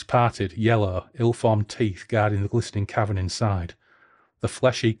 The lips parted, yellow, ill-formed teeth guarding the glistening cavern inside. The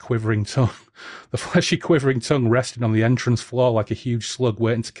fleshy, quivering tongue resting on the entrance floor like a huge slug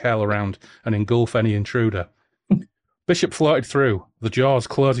waiting to curl around and engulf any intruder. Bishop floated through, the jaws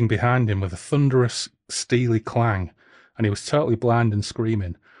closing behind him with a thunderous, steely clang, and he was totally blind and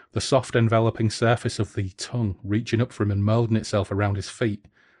screaming, the soft enveloping surface of the tongue reaching up for him and moulding itself around his feet.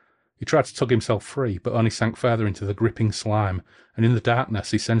 He tried to tug himself free, but only sank further into the gripping slime, and in the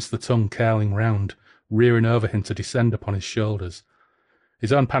darkness he sensed the tongue curling round, rearing over him to descend upon his shoulders.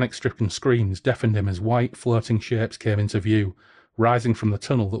 His own panic-stricken screams deafened him as white, floating shapes came into view, rising from the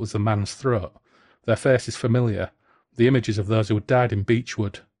tunnel that was the man's throat. Their faces familiar, the images of those who had died in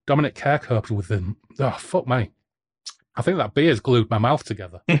Beechwood. Dominic Kirkhope was with them. Oh, fuck me. I think that beer's glued my mouth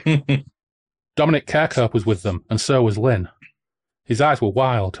together. Dominic Kirkhope was with them, and so was Lynn. His eyes were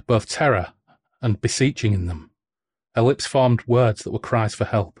wild, both terror and beseeching in them. Her lips formed words that were cries for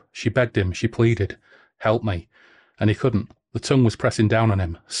help. She begged him, she pleaded, "Help me." And he couldn't. The tongue was pressing down on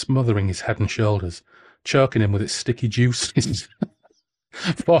him, smothering his head and shoulders, choking him with its sticky juices,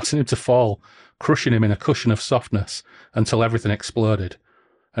 forcing him to fall, crushing him in a cushion of softness until everything exploded.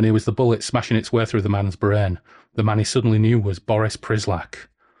 And he was the bullet smashing its way through the man's brain. The man he suddenly knew was Boris Prislak.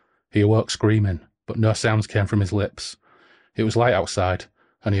 He awoke screaming, but no sounds came from his lips. It was light outside,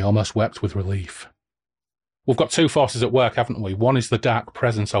 and he almost wept with relief. We've got two forces at work, haven't we? One is the dark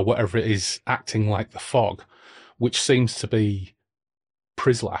presence, or whatever it is, acting like the fog, which seems to be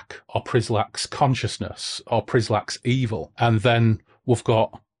Prislak, or Prislak's consciousness, or Prislak's evil. And then we've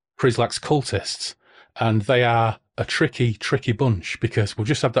got Prislak's cultists, and they are a tricky, tricky bunch, because we've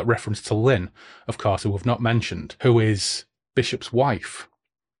just had that reference to Lynn, of course, who we've not mentioned, who is Bishop's wife,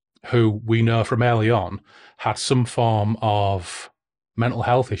 who we know from early on had some form of mental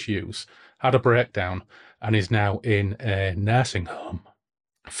health issues, had a breakdown, and is now in a nursing home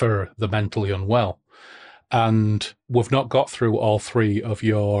for the mentally unwell. And we've not got through all three of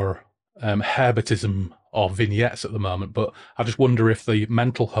your Herbertism or vignettes at the moment, but I just wonder if the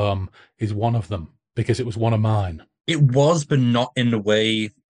mental home is one of them, because it was one of mine. It was, but not in the way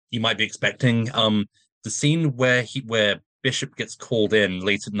you might be expecting. The scene where Bishop gets called in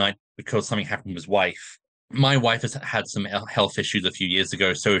late at night because something happened with his wife. My wife has had some health issues a few years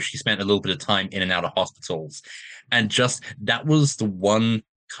ago, so she spent a little bit of time in and out of hospitals. And just that was the one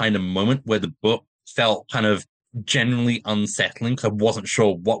kind of moment where the book felt kind of genuinely unsettling, because I wasn't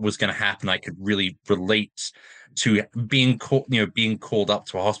sure what was going to happen. I could really relate to being called up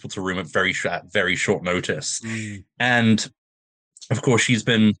to a hospital room at very short notice. And of course, she's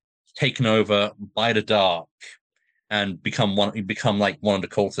been taken over by the dark and become like one of the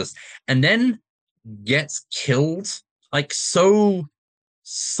cultists, and then gets killed like so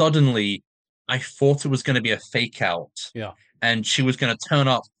suddenly. I thought it was going to be a fake out, and she was going to turn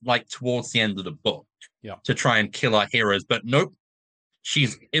up like towards the end of the book, to try and kill our heroes, but nope,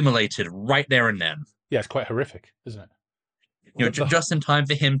 she's immolated right there and then. Yeah, it's quite horrific, isn't it? You know, just in time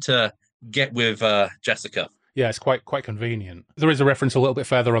for him to get with Jessica. Yeah, it's quite convenient. There is a reference a little bit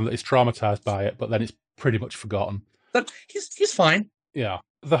further on that he's traumatized by it, but then it's pretty much forgotten. But he's fine. Yeah.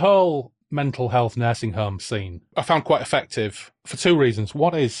 The whole mental health nursing home scene I found quite effective for two reasons.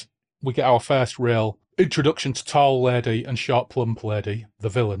 One is we get our first real introduction to Tall Lady and Short Plump Lady, the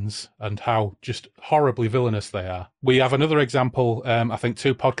villains, and how just horribly villainous they are. We have another example, I think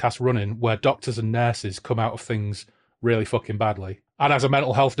 2 podcasts running, where doctors and nurses come out of things really fucking badly. And as a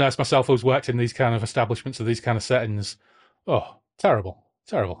mental health nurse myself who's worked in these kind of establishments or these kind of settings, terrible.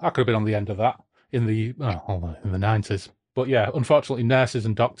 I could have been on the end of that in the 90s. But yeah, unfortunately, nurses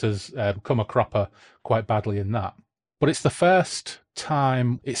and doctors come a cropper quite badly in that. But it's the first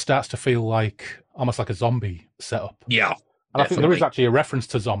time it starts to feel like almost like a zombie setup. Yeah. And I think there is actually a reference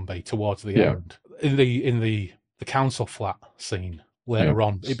to zombie towards the end. In the council flat scene later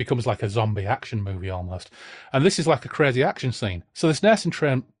on, it becomes like a zombie action movie almost. And this is like a crazy action scene. So this nursing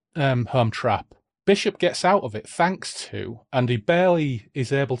home trap, Bishop gets out of it thanks to, and he barely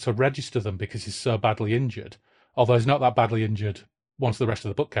is able to register them because he's so badly injured. Although he's not that badly injured once the rest of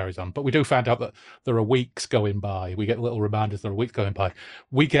the book carries on. But we do find out that there are weeks going by. We get little reminders there are weeks going by.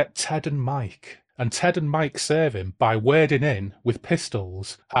 We get Ted and Mike. And Ted and Mike save him by wading in with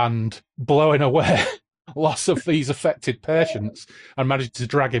pistols and blowing away lots of these affected patients and managing to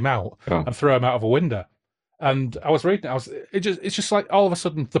drag him out and throw him out of a window. And I was reading it, it's just like all of a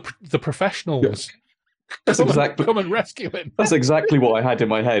sudden the professionals come and rescue him. That's exactly what I had in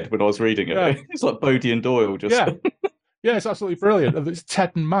my head when I was reading it. Yeah. It's like Bodie and Doyle just... Yeah, it's absolutely brilliant. And it's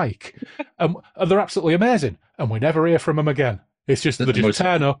Ted and Mike. And they're absolutely amazing. And we never hear from them again. It's just they just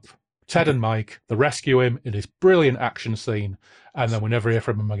turn up, Ted and Mike, they rescue him in this brilliant action scene, and then we never hear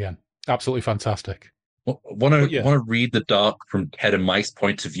from him again. Absolutely fantastic. Want to read the dark from Ted and Mike's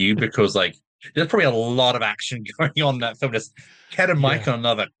point of view, because like there's probably a lot of action going on in that film. Just Ted and Mike on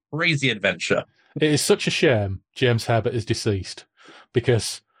another crazy adventure. It is such a shame James Herbert is deceased,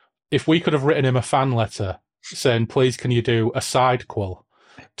 because if we could have written him a fan letter saying, please can you do a sidequel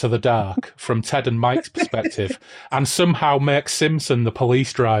to The Dark from Ted and Mike's perspective and somehow make Simpson the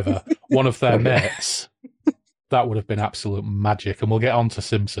police driver one of their mates, that would have been absolute magic. And we'll get on to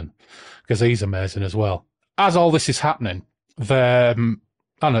Simpson because he's amazing as well. As all this is happening, I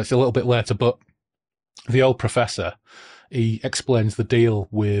know it's a little bit later, but the old professor, he explains the deal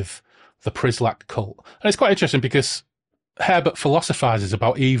with the Prislack cult. And it's quite interesting because Herbert philosophizes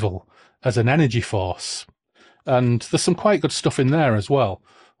about evil as an energy force. And there's some quite good stuff in there as well.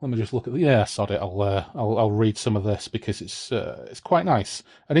 Let me just look at sod it. I'll read some of this because it's quite nice.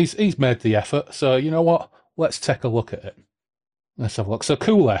 And he's made the effort. So you know what? Let's take a look at it. Let's have a look. So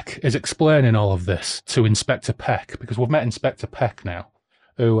Kulek is explaining all of this to Inspector Peck, because we've met Inspector Peck now.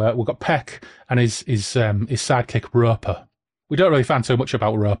 Who we've got Peck and his sidekick Roper. We don't really find too much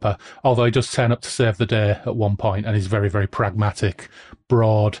about Roper, although he does turn up to save the day at one point, and he's very, very pragmatic,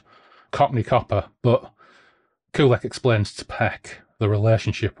 broad, Cockney copper. But Kulek explains to Peck the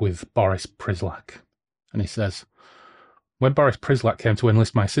relationship with Boris Prislack. And he says, when Boris Prislack came to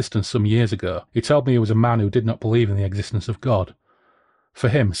enlist my assistance some years ago, he told me he was a man who did not believe in the existence of God. For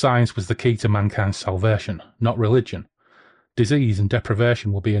him, science was the key to mankind's salvation, not religion. Disease and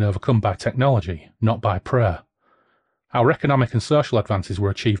deprivation were being overcome by technology, not by prayer. Our economic and social advances were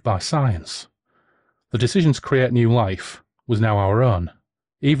achieved by science. The decision to create new life was now our own.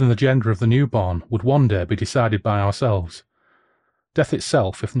 Even the gender of the newborn would one day be decided by ourselves. Death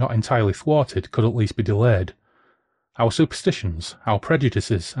itself, if not entirely thwarted, could at least be delayed. Our superstitions, our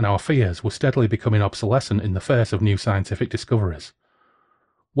prejudices, and our fears were steadily becoming obsolescent in the face of new scientific discoveries.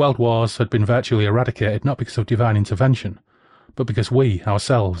 World wars had been virtually eradicated not because of divine intervention, but because we,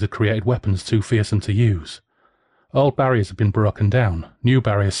 ourselves, had created weapons too fearsome to use. Old barriers had been broken down, new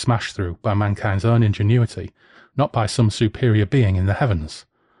barriers smashed through by mankind's own ingenuity, not by some superior being in the heavens.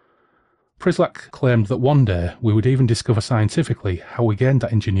 Prislack claimed that one day we would even discover scientifically how we gained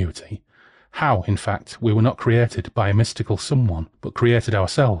that ingenuity, how, in fact, we were not created by a mystical someone, but created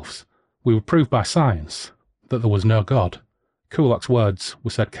ourselves. We would prove by science that there was no God. Kulak's words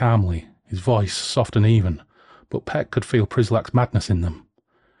were said calmly, his voice soft and even, but Peck could feel Prislack's madness in them.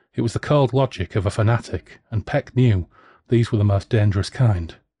 It was the cold logic of a fanatic, and Peck knew these were the most dangerous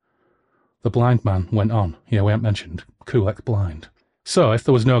kind. The blind man went on. Yeah, we haven't mentioned Kulak blind. So, if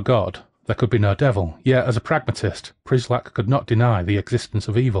there was no God, there could be no devil, yet as a pragmatist, Prislack could not deny the existence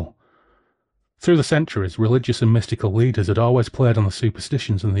of evil. Through the centuries, religious and mystical leaders had always played on the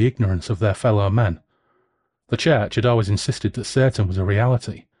superstitions and the ignorance of their fellow men. The Church had always insisted that Satan was a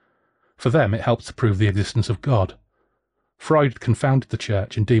reality. For them, it helped to prove the existence of God. Freud confounded the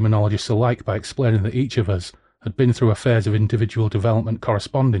Church and demonologists alike by explaining that each of us had been through a phase of individual development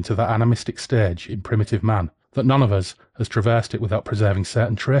corresponding to that animistic stage in primitive man, that none of us has traversed it without preserving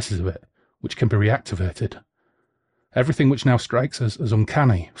certain traces of it, which can be reactivated. Everything which now strikes us as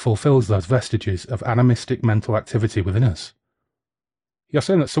uncanny fulfills those vestiges of animistic mental activity within us. You're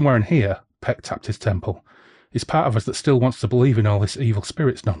saying that somewhere in here, Peck tapped his temple, is part of us that still wants to believe in all this evil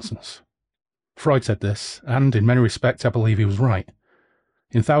spirits nonsense. Freud said this, and in many respects I believe he was right.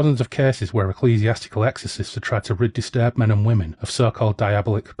 In thousands of cases where ecclesiastical exorcists have tried to rid disturbed men and women of so-called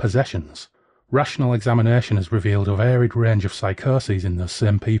diabolic possessions, rational examination has revealed a varied range of psychoses in those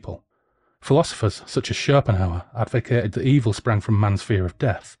same people. Philosophers such as Schopenhauer advocated that evil sprang from man's fear of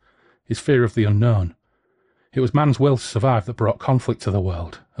death, his fear of the unknown. It was man's will to survive that brought conflict to the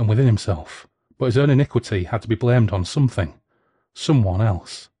world and within himself, but his own iniquity had to be blamed on something, someone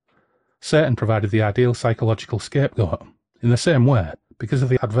else. Satan provided the ideal psychological scapegoat. In the same way, because of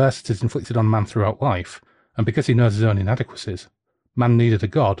the adversities inflicted on man throughout life, and because he knows his own inadequacies, man needed a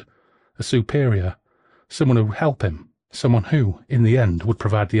god, a superior, someone who would help him, someone who, in the end, would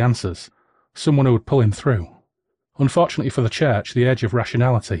provide the answers, someone who would pull him through. Unfortunately for the Church, the age of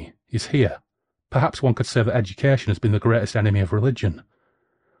rationality is here. Perhaps one could say that education has been the greatest enemy of religion.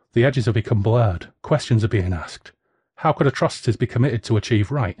 The edges have become blurred, questions are being asked. How could atrocities be committed to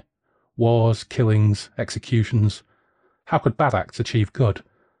achieve right? Wars, killings, executions. How could bad acts achieve good?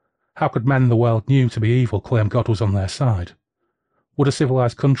 How could men the world knew to be evil claim God was on their side? Would a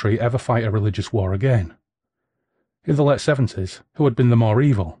civilized country ever fight a religious war again? In the late 70s, who had been the more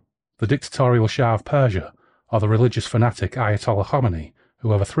evil? The dictatorial Shah of Persia, or the religious fanatic Ayatollah Khomeini,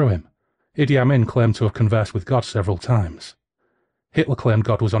 who overthrew him? Idi Amin claimed to have conversed with God several times. Hitler claimed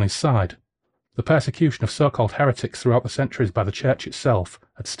God was on his side. The persecution of so-called heretics throughout the centuries by the Church itself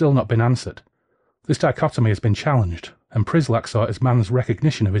had still not been answered. This dichotomy has been challenged, and Prislak saw it as man's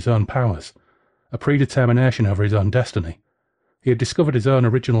recognition of his own powers, a predetermination over his own destiny. He had discovered his own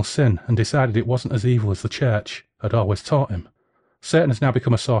original sin and decided it wasn't as evil as the Church had always taught him. Satan has now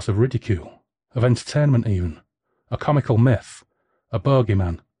become a source of ridicule, of entertainment even, a comical myth, a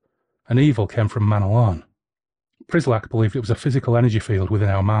bogeyman. And evil came from man alone. Prislak believed it was a physical energy field within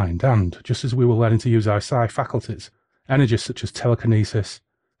our mind, and, just as we were learning to use our psi faculties, energies such as telekinesis,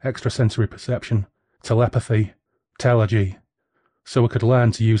 extrasensory perception, telepathy, telogy, so we could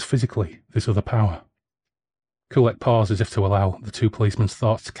learn to use physically this other power. Kulik paused as if to allow the two policemen's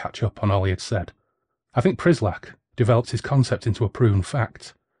thoughts to catch up on all he had said. I think Prislak developed his concept into a proven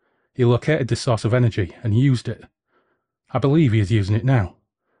fact. He located this source of energy and used it. I believe he is using it now.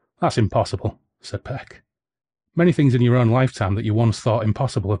 That's impossible, said Peck. Many things in your own lifetime that you once thought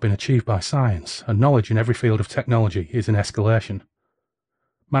impossible have been achieved by science, and knowledge in every field of technology is in escalation.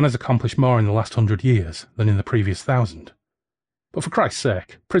 Man has accomplished more in the last 100 years than in the previous 1,000. But for Christ's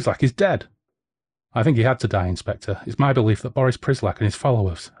sake, Prislak is dead. I think he had to die, Inspector. It's my belief that Boris Prislak and his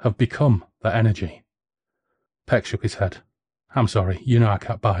followers have become that energy. Peck shook his head. I'm sorry, you know I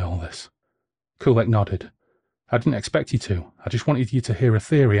can't buy all this. Kulik nodded. I didn't expect you to. I just wanted you to hear a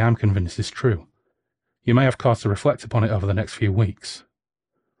theory I'm convinced is true. You may have cause to reflect upon it over the next few weeks.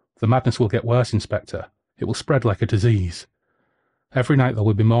 The madness will get worse, Inspector. It will spread like a disease. Every night there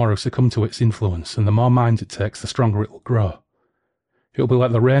will be more who succumb to its influence, and the more minds it takes, the stronger it will grow. It will be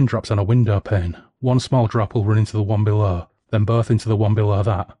like the raindrops on a window pane. One small drop will run into the one below, then both into the one below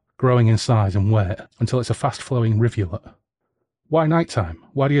that, growing in size and weight, until it's a fast-flowing rivulet. Why nighttime?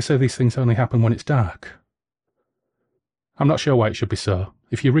 Why do you say these things only happen when it's dark? I'm not sure why it should be so.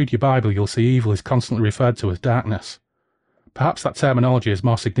 If you read your Bible, you'll see evil is constantly referred to as darkness. Perhaps that terminology has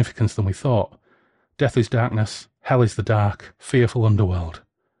more significance than we thought. Death is darkness, hell is the dark, fearful underworld.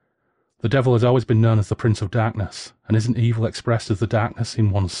 The devil has always been known as the Prince of Darkness, and isn't evil expressed as the darkness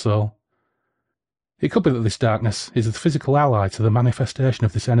in one's soul? It could be that this darkness is the physical ally to the manifestation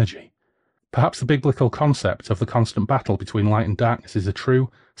of this energy. Perhaps the biblical concept of the constant battle between light and darkness is a true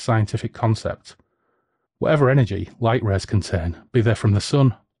scientific concept. Whatever energy light rays contain, be they from the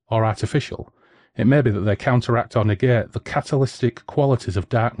sun or artificial, it may be that they counteract or negate the catalytic qualities of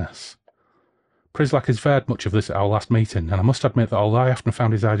darkness. Prislak has varied much of this at our last meeting, and I must admit that although I often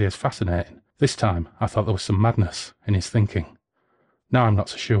found his ideas fascinating, this time I thought there was some madness in his thinking. Now I'm not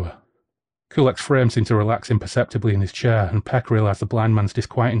so sure. Kulik's frame seemed to relax imperceptibly in his chair, and Peck realised the blind man's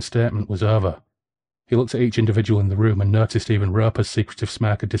disquieting statement was over. He looked at each individual in the room and noticed even Roper's secretive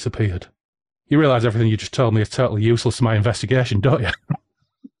smirk had disappeared. You realise everything you just told me is totally useless to my investigation, don't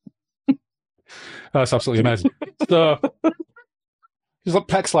you? That's absolutely amazing. So,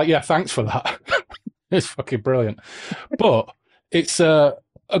 Peck's like, yeah, thanks for that. It's fucking brilliant. But it's a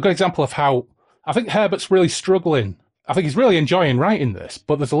good example of how I think Herbert's really struggling. I think he's really enjoying writing this,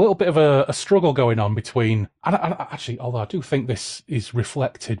 but there's a little bit of a struggle going on between, and actually, although I do think this is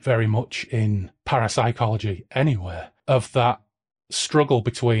reflected very much in parapsychology anyway, of that struggle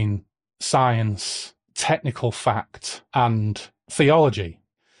between science, technical fact, and theology.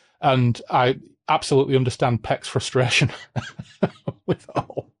 And I absolutely understand Peck's frustration with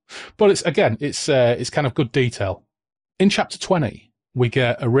all. But it's kind of good detail. In chapter 20, we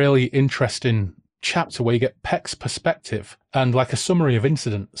get a really interesting chapter where you get Peck's perspective and like a summary of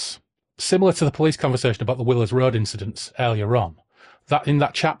incidents, similar to the police conversation about the Willers Road incidents earlier on. That in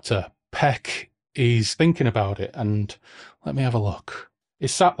that chapter, Peck is thinking about it, and let me have a look.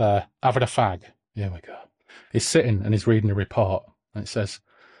 He's sat there having a fag. Here we go. He's sitting and he's reading a report. And it says,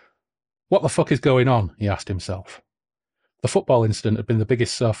 "What the fuck is going on?" he asked himself. The football incident had been the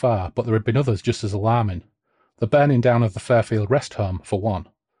biggest so far, but there had been others just as alarming. The burning down of the Fairfield rest home, for one.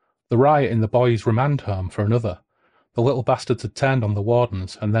 The riot in the boys' remand home, for another. The little bastards had turned on the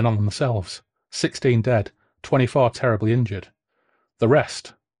wardens and then on themselves. 16 dead, 24 terribly injured. The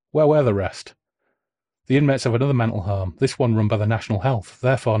rest. Where were the rest? The inmates of another mental home, this one run by the National Health,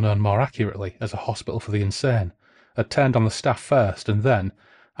 therefore known more accurately as a hospital for the insane, had turned on the staff first and then,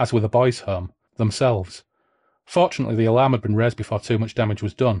 as with a boys' home, themselves. Fortunately, the alarm had been raised before too much damage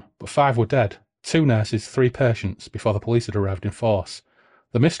was done, but 5 were dead, 2 nurses, 3 patients, before the police had arrived in force.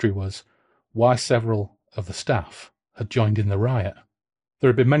 The mystery was why several of the staff had joined in the riot. There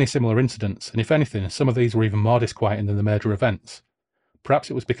had been many similar incidents, and if anything, some of these were even more disquieting than the major events.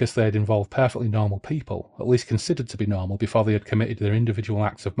 Perhaps it was because they had involved perfectly normal people, at least considered to be normal before they had committed their individual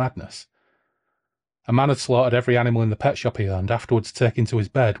acts of madness. A man had slaughtered every animal in the pet shop he owned, afterwards taken to his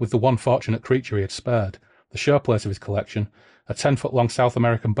bed with the one fortunate creature he had spared, the showplace of his collection, a 10-foot-long South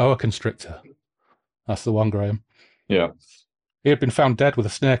American boa constrictor. That's the one, Graham. Yeah. He had been found dead with a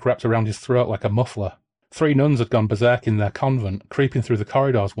snake wrapped around his throat like a muffler. 3 nuns had gone berserk in their convent, creeping through the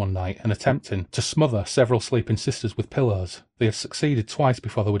corridors one night and attempting to smother several sleeping sisters with pillows. They had succeeded twice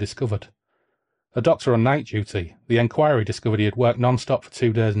before they were discovered. A doctor on night duty, the Enquiry discovered he had worked non-stop for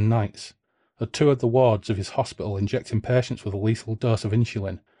 2 days and nights, had toured the wards of his hospital injecting patients with a lethal dose of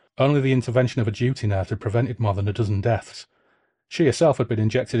insulin. Only the intervention of a duty nurse had prevented more than a dozen deaths. She herself had been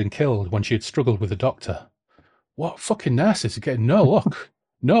injected and killed when she had struggled with the doctor. What fucking nurses are getting no luck?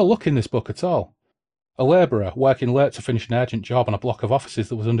 No luck in this book at all. A labourer, working late to finish an urgent job on a block of offices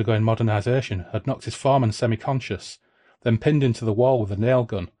that was undergoing modernisation, had knocked his foreman semi-conscious, then pinned him to the wall with a nail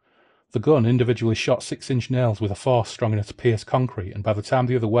gun. The gun individually shot 6-inch nails with a force strong enough to pierce concrete, and by the time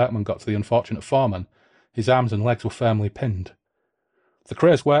the other workman got to the unfortunate foreman, his arms and legs were firmly pinned. The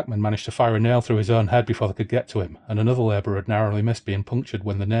crazed workman managed to fire a nail through his own head before they could get to him, and another labourer had narrowly missed being punctured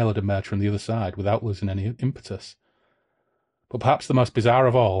when the nail had emerged from the other side without losing any impetus. But perhaps the most bizarre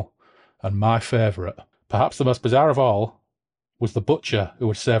of all, and my favourite, perhaps the most bizarre of all, was the butcher who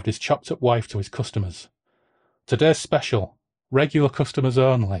had served his chopped-up wife to his customers. Today's special, regular customers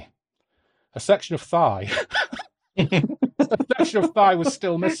only. A section of thigh. A section of thigh was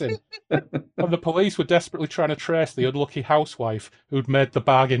still missing, and the police were desperately trying to trace the unlucky housewife who'd made the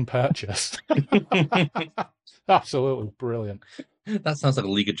bargain purchase. Absolutely brilliant. That sounds like a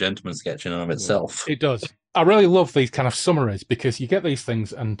League of Gentlemen sketch in and of itself. It does. I really love these kind of summaries because you get these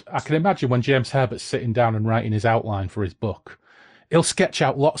things, and I can imagine when James Herbert's sitting down and writing his outline for his book, he'll sketch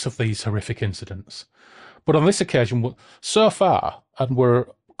out lots of these horrific incidents. But on this occasion, so far, and we're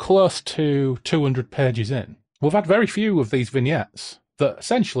close to 200 pages in, we've had very few of these vignettes that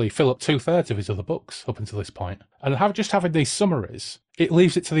essentially fill up 2/3 of his other books up until this point. And having these summaries, it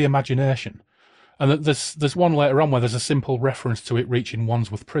leaves it to the imagination. And there's one later on where there's a simple reference to it reaching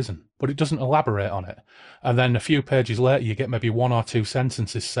Wandsworth Prison, but it doesn't elaborate on it. And then a few pages later, you get maybe 1 or 2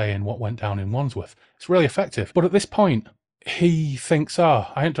 sentences saying what went down in Wandsworth. It's really effective. But at this point, he thinks,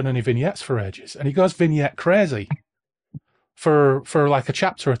 I ain't done any vignettes for ages. And he goes vignette crazy for like a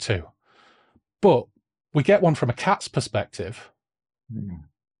chapter or 2. But we get one from a cat's perspective,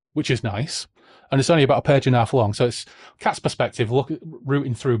 which is nice. And it's only about 1.5 pages long. So it's cat's perspective,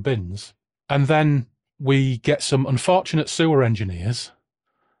 rooting through bins. And then we get some unfortunate sewer engineers,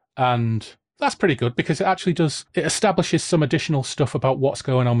 and that's pretty good because it establishes some additional stuff about what's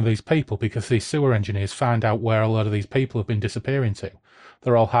going on with these people, because these sewer engineers find out where a lot of these people have been disappearing to.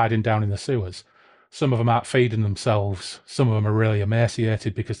 They're all hiding down in the sewers. Some of them aren't feeding themselves. Some of them are really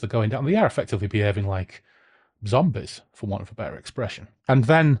emaciated because they're going down. They are effectively behaving like zombies, for want of a better expression. And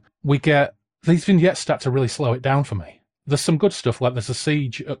then we get these vignettes start to really slow it down for me. There's some good stuff, like there's a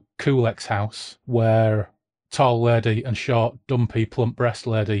siege at Kulek's house where tall lady and short, dumpy, plump-breast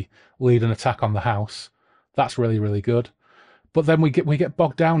lady lead an attack on the house. That's really, really good. But then we get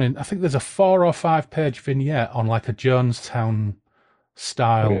bogged down in, I think there's a 4 or 5 page vignette on like a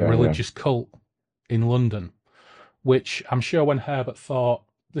Jonestown-style religious cult in London, which I'm sure when Herbert thought,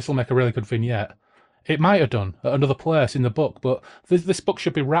 this will make a really good vignette, it might have done at another place in the book, but this book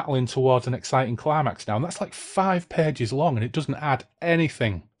should be rattling towards an exciting climax now, and that's like 5 pages long, and it doesn't add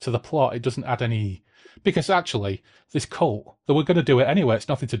anything to the plot. It doesn't add any... Because actually, this cult, they were going to do it anyway. It's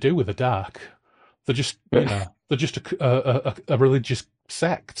nothing to do with the dark. They're just, they're just a religious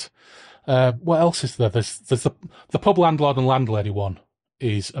sect. What else is there? There's the pub landlord and landlady one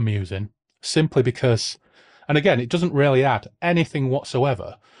is amusing, simply because... And again, it doesn't really add anything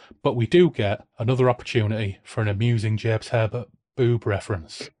whatsoever, but we do get another opportunity for an amusing James Herbert boob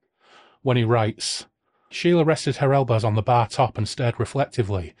reference when he writes, Sheila rested her elbows on the bar top and stared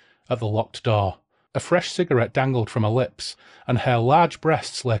reflectively at the locked door. A fresh cigarette dangled from her lips, and her large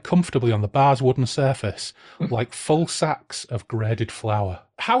breasts lay comfortably on the bar's wooden surface, like full sacks of graded flour.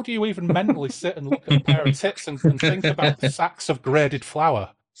 How do you even mentally sit and look at a pair of tits and think about sacks of graded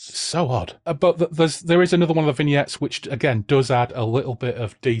flour? It's so odd. But there is another one of the vignettes which, again, does add a little bit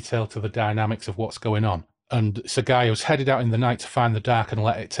of detail to the dynamics of what's going on. And it's a guy who's headed out in the night to find the dark and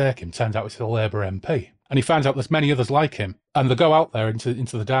let it take him. Turns out it's a Labour MP. And he finds out there's many others like him. And they go out there into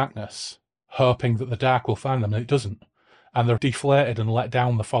the darkness, hoping that the dark will find them, and it doesn't. And they're deflated and let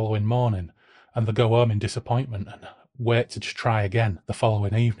down the following morning. And they go home in disappointment and wait to try again the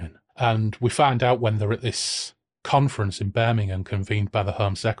following evening. And we find out when they're at this conference in Birmingham convened by the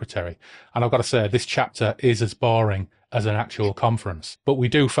Home Secretary. And I've got to say, this chapter is as boring as an actual conference. But we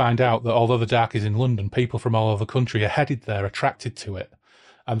do find out that although the dark is in London, people from all over the country are headed there, attracted to it.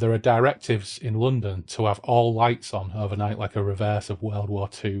 And there are directives in London to have all lights on overnight, like a reverse of World War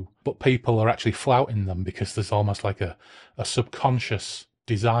II. But people are actually flouting them because there's almost like a subconscious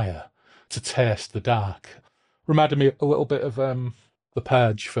desire to taste the dark. Reminded me a little bit of the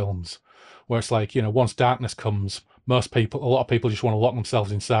Purge films, where it's like, once darkness comes, a lot of people just want to lock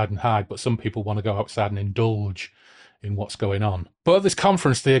themselves inside and hide, but some people want to go outside and indulge in what's going on. But at this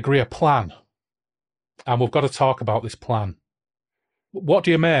conference, they agree a plan. And we've got to talk about this plan. What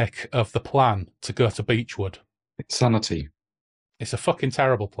do you make of the plan to go to Beechwood? Insanity. It's a fucking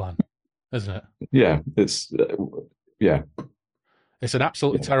terrible plan, isn't it? Yeah, it's It's an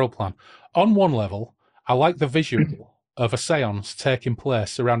absolutely terrible plan. On one level, I like the visual of a seance taking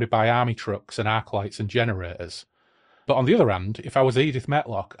place surrounded by army trucks and arc lights and generators. But on the other hand, if I was Edith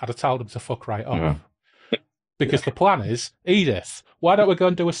Metlock, I'd have told them to fuck right off. Yeah. Because the plan is, Edith, why don't we go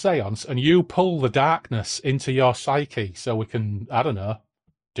and do a seance and you pull the darkness into your psyche so we can, I don't know,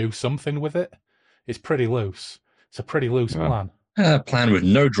 do something with it? It's pretty loose. It's a pretty loose plan. A plan with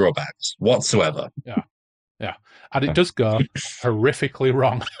no drawbacks whatsoever. Yeah. And it does go horrifically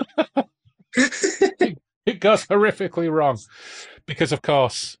wrong. It goes horrifically wrong. Because, of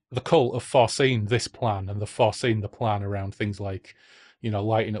course, the cult have foreseen this plan, and they've foreseen the plan around things like,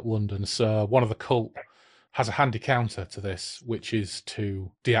 lighting up London. So one of the cult has a handy counter to this, which is to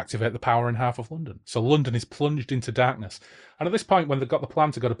deactivate the power in half of London. So London is plunged into darkness. And at this point, when they've got the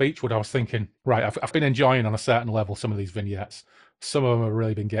plan to go to Beechwood, I was thinking, right, I've been enjoying on a certain level some of these vignettes. Some of them have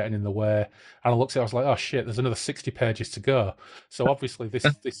really been getting in the way. And I looked at it, I was like, oh shit, there's another 60 pages to go. So obviously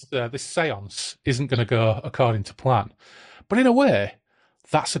this seance isn't going to go according to plan. But in a way,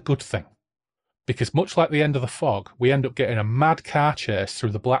 that's a good thing. Because much like the end of The Fog, we end up getting a mad car chase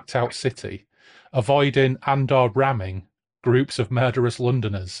through the blacked out city, avoiding and/or ramming groups of murderous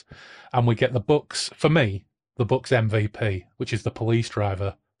Londoners. And we get the book's MVP, which is the police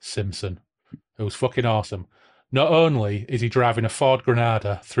driver, Simpson, who's fucking awesome. Not only is he driving a Ford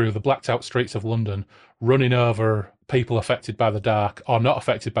Granada through the blacked out streets of London, running over people affected by the dark or not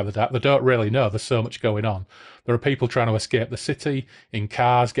affected by the dark. They don't really know. There's so much going on. There are people trying to escape the city in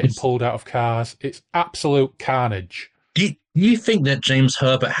cars, getting pulled out of cars. It's absolute carnage. Do you think that James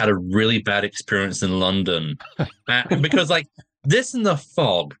Herbert had a really bad experience in London? Because this in The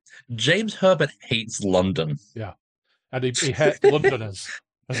Fog, James Herbert hates London. Yeah. And he hates Londoners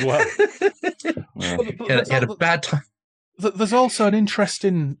as well. He had a bad time. There's also an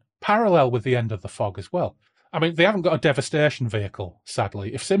interesting parallel with the end of The Fog as well. I mean, they haven't got a devastation vehicle,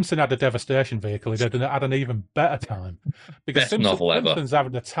 sadly. If Simpson had a devastation vehicle, he'd had an even better time. Because Simpson's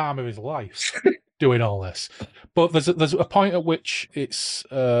having the time of his life doing all this. But there's a point at which there's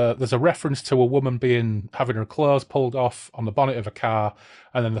a reference to a woman having her clothes pulled off on the bonnet of a car,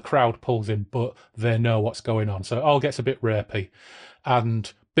 and then the crowd pulls in, but they know what's going on. So it all gets a bit rapey.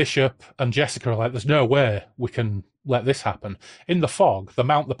 And Bishop and Jessica are like, there's no way we can let this happen. In The Fog, they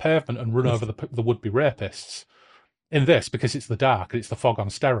mount the pavement and run over the would-be rapists. In this, because it's the dark and it's The Fog on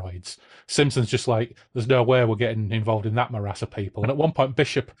steroids, Simpson's just like, there's no way we're getting involved in that morass of people. And at one point,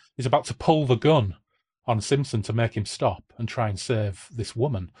 Bishop is about to pull the gun on Simpson to make him stop and try and save this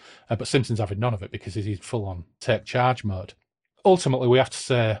woman. But Simpson's having none of it because he's full-on take charge mode. Ultimately, we have to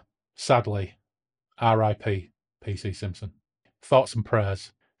say, sadly, R.I.P. P.C. Simpson. Thoughts and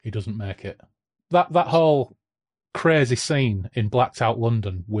prayers. He doesn't make it. That whole crazy scene in blacked out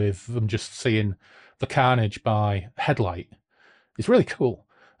London with them just seeing the carnage by headlight is really cool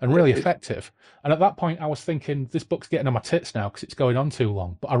and really effective. And at that point, I was thinking, this book's getting on my tits now because it's going on too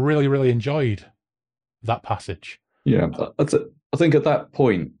long. But I really, really enjoyed that passage. Yeah, I think at that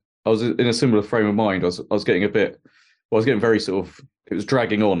point, I was in a similar frame of mind. I was getting very sort of, it was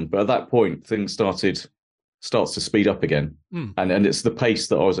dragging on. But at that point, things started starts to speed up again, and it's the pace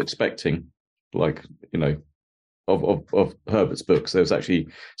that I was expecting, like, you know, of Herbert's books. There was actually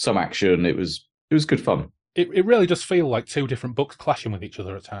some action. It was good fun. It really does feel like two different books clashing with each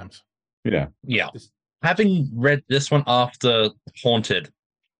other at times. Yeah. Having read this one after Haunted,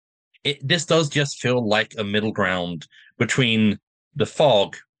 this does just feel like a middle ground between The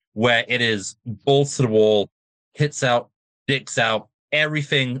Fog, where it is balls to the wall, hits out, dicks out,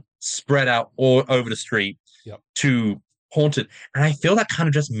 everything spread out all over the street, to Haunted. And I feel that kind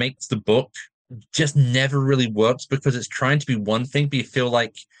of just makes the book just never really works, because it's trying to be one thing, but you feel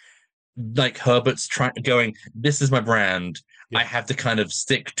like Herbert's going, this is my brand. I have to kind of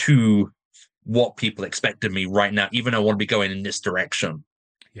stick to what people expect of me right now, even though I want to be going in this direction.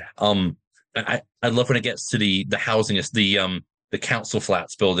 I love when it gets to the housing, the council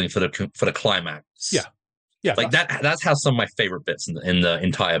flats building for the climax. Like that's how some of my favorite bits in the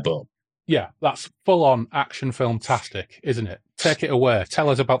entire book. Yeah, that's full on action film-tastic, isn't it? Take it away. Tell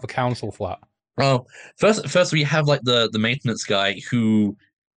us about the council flat. Oh, first we have like the maintenance guy who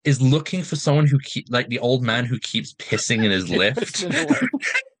is looking for someone who like the old man who keeps pissing in his lift.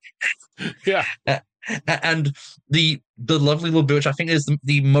 Yeah. And the lovely little bit, which I think is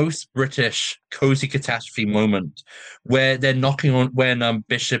the most British cozy catastrophe moment, where they're knocking on, when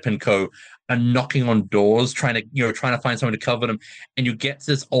Bishop and co are knocking on doors, trying to find someone to cover them, and you get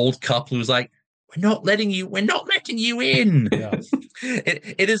to this old couple who's like, we're not letting you in. Yeah.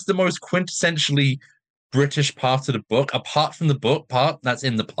 It is the most quintessentially British part of the book, apart from the book part that's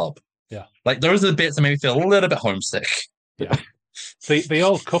in the pub. Yeah. Like, those are the bits that made me feel a little bit homesick. Yeah. The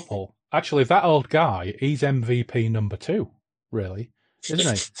old couple, actually, that old guy, he's MVP number 2, really,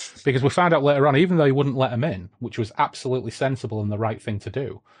 isn't he? Because we found out later on, even though he wouldn't let him in, which was absolutely sensible and the right thing to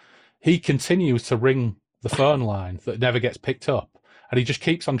do, he continues to ring the phone line that never gets picked up. And he just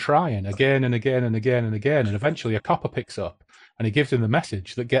keeps on trying again and again and again and again. And eventually a copper picks up and he gives him the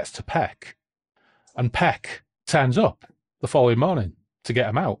message that gets to Peck. And Peck turns up the following morning to get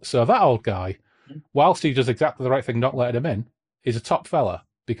him out. So that old guy, whilst he does exactly the right thing, not letting him in, is a top fella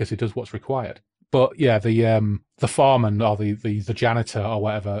because he does what's required. But yeah, the foreman or the janitor or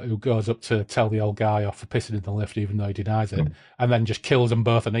whatever who goes up to tell the old guy off for pissing in the lift, even though he denies it, and then just kills them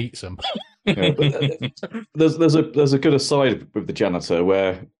both and eats them. Yeah, there's a good aside with the janitor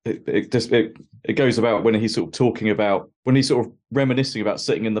where it goes about when he's sort of talking about, when he's sort of reminiscing about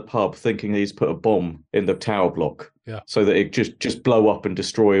sitting in the pub thinking he's put a bomb in the tower block, so that it just blow up and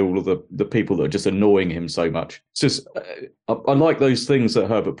destroy all of the people that are just annoying him so much. It's just I like those things that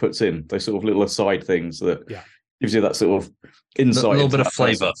Herbert puts in, those sort of little aside things that gives you that sort of insight, a little bit of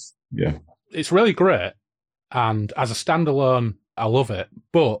flavour. Yeah, it's really great, and as a standalone, I love it,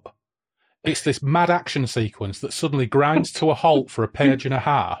 but it's this mad action sequence that suddenly grinds to a halt for a page and a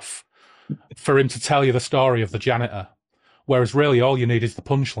half for him to tell you the story of the janitor. Whereas really all you need is the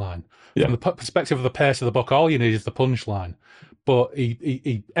punchline. Yeah. From the perspective of the pace of the book, all you need is the punchline. But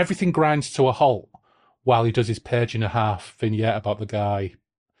he everything grinds to a halt while he does his page and a half vignette about the guy.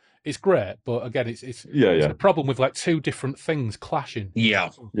 It's great, but again, it's a problem with like two different things clashing.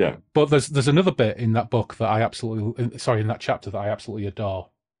 Yeah. But there's another bit in that book that in that chapter that I absolutely adore.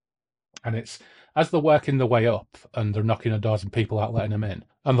 And it's as they're working their way up and they're knocking on doors and people aren't letting them in,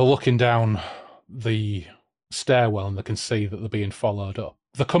 and they're looking down the stairwell and they can see that they're being followed up.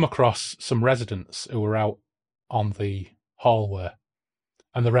 They come across some residents who are out on the hallway,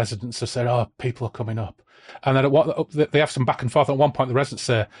 and the residents have said, "Oh, people are coming up." And then they have some back and forth. At one point, the residents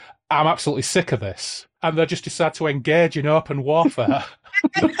say, "I'm absolutely sick of this," and they just decide to engage in open warfare.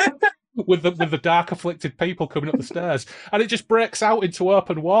 With the dark afflicted people coming up the stairs, and it just breaks out into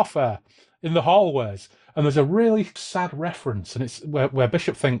open warfare in the hallways. And there's a really sad reference, and it's where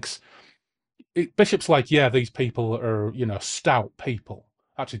Bishop thinks Bishop's like, yeah, these people are stout people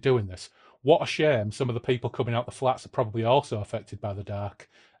actually doing this. What a shame! Some of the people coming out the flats are probably also affected by the dark,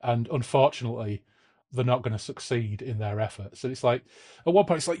 and unfortunately, they're not going to succeed in their efforts. And it's like at one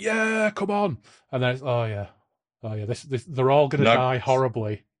point, it's like, yeah, come on, and then it's oh yeah, this they're all going to die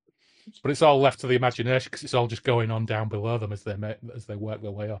horribly. But it's all left to the imagination because it's all just going on down below them as they work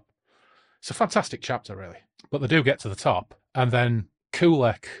their way up. It's a fantastic chapter, really. But they do get to the top, and then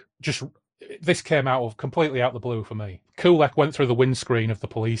Kulek this came completely out the blue for me. Kulek went through the windscreen of the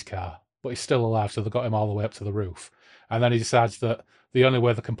police car, but he's still alive, so they got him all the way up to the roof. And then he decides that the only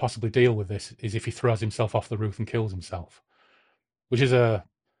way they can possibly deal with this is if he throws himself off the roof and kills himself, which is a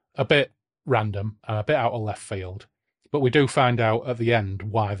bit random and a bit out of left field. But we do find out at the end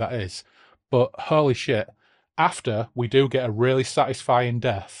why that is. But holy shit, after we do get a really satisfying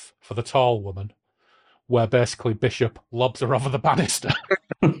death for the tall woman, where basically Bishop lobs her over the banister.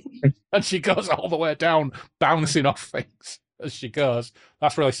 and she goes all the way down, bouncing off things as she goes.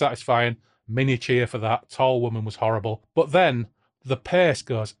 That's really satisfying. Mini cheer for that. Tall woman was horrible. But then the pace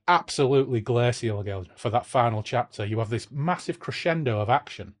goes absolutely glacial again for that final chapter. You have this massive crescendo of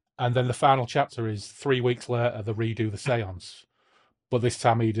action, and then the final chapter is 3 weeks later, they redo the seance. But this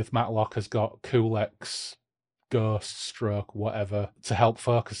time Edith Matlock has got Kulek's ghost stroke, whatever, to help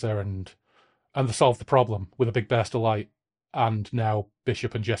focus her, and they solve the problem with a big burst of light. And now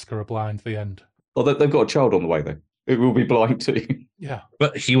Bishop and Jessica are blind at the end. Oh, they've got a child on the way, though. It will be blind too. Yeah.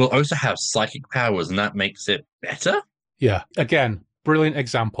 But he will also have psychic powers, and that makes it better? Yeah. Again, brilliant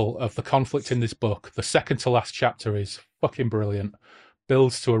example of the conflict in this book. The second to last chapter is fucking brilliant.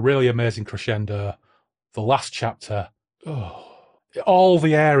 Builds to a really amazing crescendo. The last chapter, all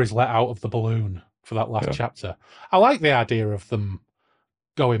the air is let out of the balloon for that last chapter. I like the idea of them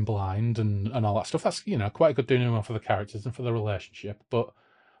going blind and all that stuff. That's, quite a good denouement for the characters and for the relationship. But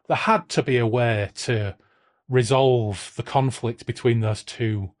there had to be a way to resolve the conflict between those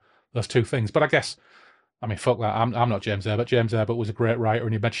two things. But I guess, fuck that. I'm not James Herbert. James Herbert was a great writer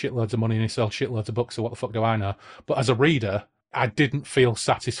and he made shitloads of money and he sold shitloads of books, so what the fuck do I know? But as a reader, I didn't feel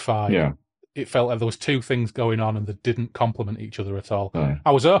satisfied. Yeah. It felt like there was two things going on and they didn't complement each other at all. Oh.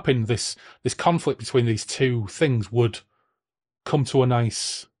 I was hoping this conflict between these two things would come to a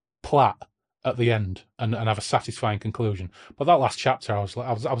nice plot at the end and have a satisfying conclusion. But that last chapter, I was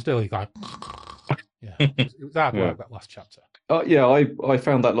really like, yeah, it was hard work, that last chapter. I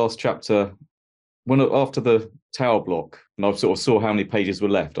found that last chapter after the tower block, and I sort of saw how many pages were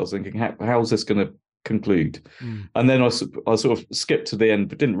left. I was thinking, how's this going to conclude? And then I sort of skipped to the end,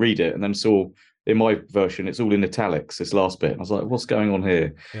 but didn't read it, and then saw in my version it's all in italics. This last bit, and I was like, what's going on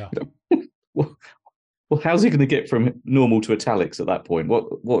here? Yeah. Well, how's he going to get from normal to italics at that point?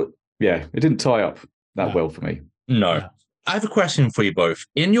 What? Yeah, it didn't tie up that well for me. No. Yeah. I have a question for you both.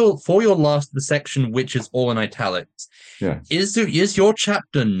 For your last section, which is all in italics, is your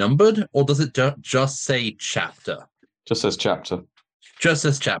chapter numbered, or does it just say chapter? Just says chapter. Just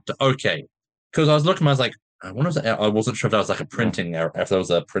says chapter. Okay. Because I was looking, I was like, I wasn't sure if that was like a printing error. If there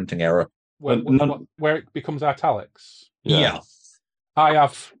was a printing error, where it becomes italics. Yeah. I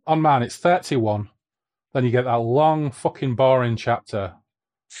have on mine. It's 31. Then you get that long, fucking boring chapter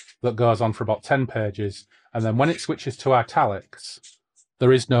that goes on for about 10 pages. And then when it switches to italics,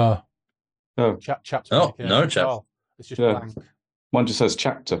 there is no chapter. Oh, no chapter. It's just blank. Mine just says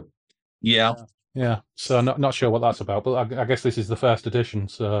chapter. Yeah. Yeah. So not sure what that's about. But I guess this is the first edition.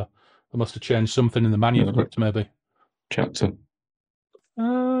 So they must have changed something in the manuscript, maybe. Chapter.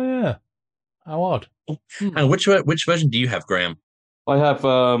 Oh, yeah. How odd. And which version do you have, Graham? I have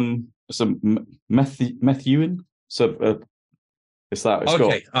some Methuen. So it's that. It's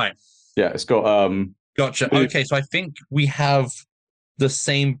okay, got, all right. Yeah, it's got Gotcha. Okay, so I think we have the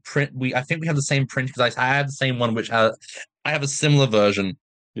same print. I think we have the same print because I have the same one, I have a similar version.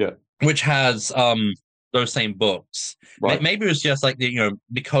 Yeah. Which has those same books. Right. Maybe it was just like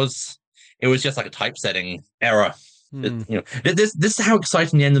because it was just like a typesetting error. This is how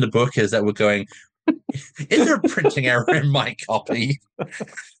exciting the end of the book is, that we're going, is there a printing error in my copy?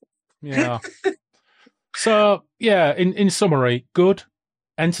 Yeah. So in summary, good,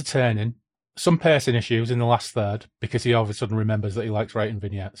 entertaining. Some pacing issues in the last third because he all of a sudden remembers that he likes writing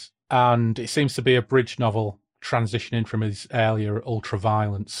vignettes. And it seems to be a bridge novel transitioning from his earlier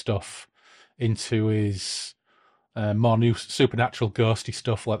ultra-violent stuff into his more new supernatural ghosty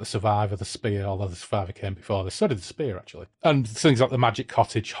stuff like The Survivor, The Spear, although The Survivor came before this. So did The Spear, actually. And things like The Magic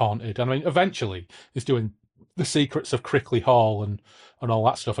Cottage, Haunted. Eventually he's doing The Secrets of Crickley Hall and all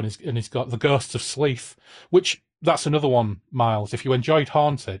that stuff. And he's got The Ghosts of Sleeth, which that's another one, Miles. If you enjoyed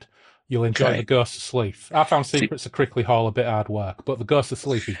Haunted, you'll enjoy The Ghost of Sleeth. I found Secrets of Crickley Hall a bit hard work, but The Ghost of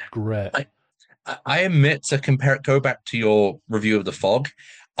Sleeth is great. I admit, to go back to your review of The Fog,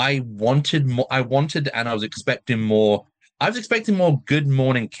 I wanted more. And I was expecting more. I was expecting more Good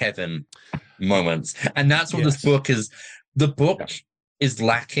Morning Kevin moments, and that's what this book is. The book is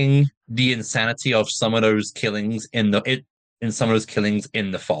lacking the insanity of some of those killings in some of those killings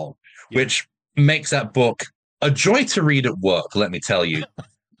in The Fog, which makes that book a joy to read at work. Let me tell you.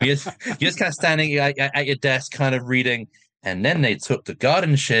 You're just kind of standing at your desk, kind of reading, and then they took the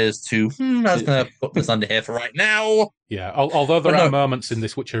garden shares to, I was going to put this under here for right now. Yeah, although there are moments in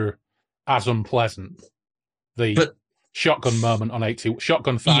this which are as unpleasant. Shotgun moment on 81,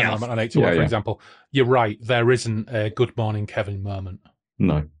 shotgun fire moment on 81, for example. You're right, there isn't a Good Morning Kevin moment.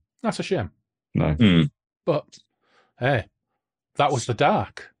 No. That's a shame. No. But, hey, that was The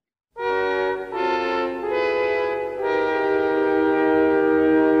Dark.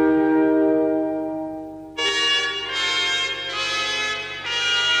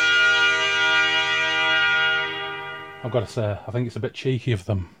 I've got to say, I think it's a bit cheeky of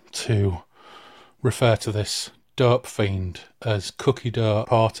them to refer to this dope fiend as cookie dough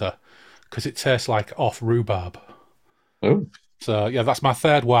porter because it tastes like off rhubarb. Oh, So, yeah, that's my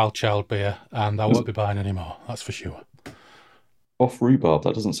third wild child beer, and I won't be buying any more, that's for sure. off rhubarb.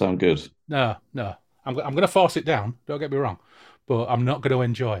 That doesn't sound good. No. I'm going to force it down, don't get me wrong, but I'm not going to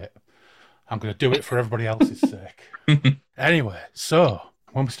enjoy it. I'm going to do it for everybody else's sake. Anyway, so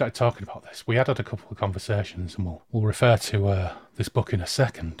when we started talking about this, we had a couple of conversations, and we'll refer to this book in a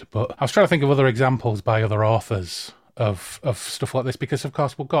second. But I was trying to think of other examples by other authors of stuff like this, because of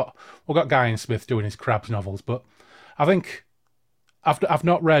course we've got Guy N. Smith doing his Crabs novels, but I think I've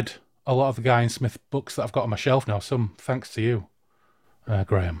not read a lot of the Guy N. Smith books that I've got on my shelf now. Some thanks to you,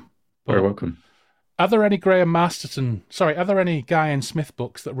 Graham. But Very welcome. are there any are there any Guy N. Smith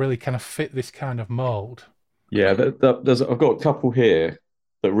books that really kind of fit this kind of mold? Yeah, I've got a couple here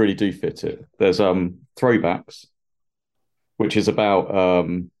that really do fit it. There's Throwbacks, which is about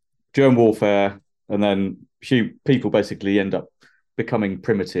germ warfare, and then people basically end up becoming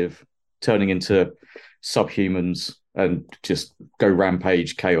primitive, turning into subhumans, and just go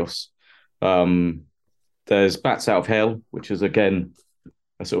rampage chaos. There's Bats Out of Hell, which is again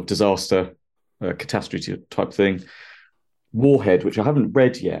a sort of disaster, catastrophe type thing. Warhead, which I haven't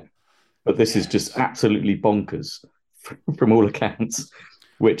read yet, but this is just absolutely bonkers from all accounts.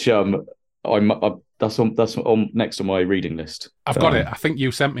 Which that's on next on my reading list. I've got it. I think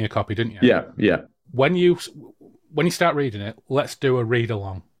you sent me a copy, didn't you? Yeah. When you start reading it, let's do a read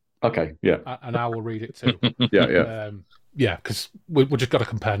along. Okay. Yeah. And I will read it too. Yeah. Because we just got to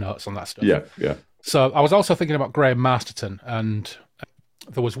compare notes on that stuff. Yeah. So I was also thinking about Graham Masterton, and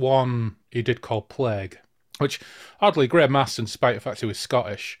there was one he did called Plague, which oddly Graham Masterton, despite the fact he was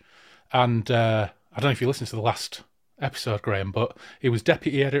Scottish, and I don't know if you listened to the last episode, Graham, but he was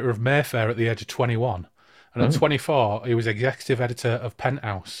deputy editor of Mayfair at the age of 21, and at 24 he was executive editor of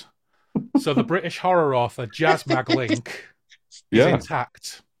Penthouse. So the British horror author Jazz Link is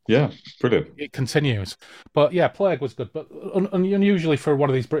intact. Yeah, brilliant. It continues. But yeah, Plague was good. But unusually for one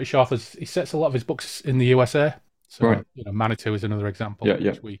of these British authors, he sets a lot of his books in the USA. So, right. Manitou is another example,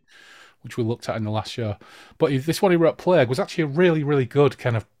 Yeah. which we looked at in the last show. But this one he wrote, Plague, was actually a really, really good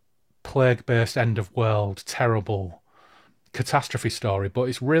kind of plague-based end-of-world, terrible catastrophe story. But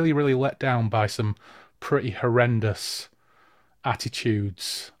it's really, really let down by some pretty horrendous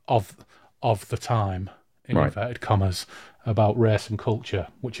attitudes of the time, in inverted commas, about race and culture,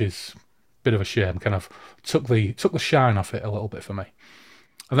 which is a bit of a shame. Kind of took the shine off it a little bit for me.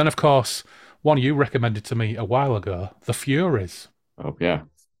 And then, of course, one you recommended to me a while ago, The Furies. Oh, yeah.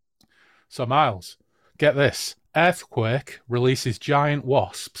 So, Miles, get this. Earthquake releases giant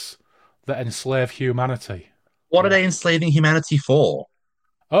wasps that enslave humanity. What are they enslaving humanity for?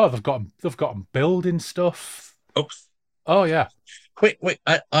 Oh, they've got them building stuff. Oops. Oh, yeah. Wait.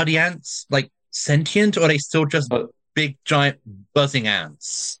 Are the ants, like, sentient, or are they still just big, giant, buzzing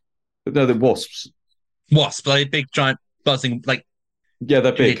ants? No, the wasps. Wasps, are they big, giant, buzzing, like... Yeah,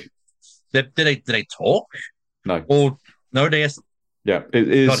 they're big. Do they talk? No. Or, no, they just... Yeah, it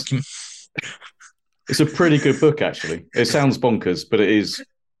is... It's a pretty good book, actually. It sounds bonkers, but it's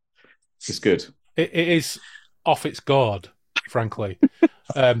good. It is off its guard, frankly,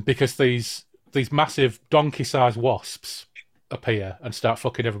 because these massive donkey-sized wasps appear and start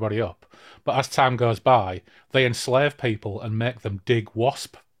fucking everybody up. But as time goes by, they enslave people and make them dig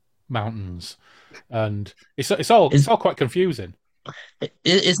wasp mountains, and it's all quite confusing.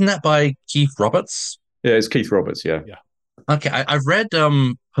 Isn't that by Keith Roberts? Yeah, it's Keith Roberts. Yeah. Okay, I've read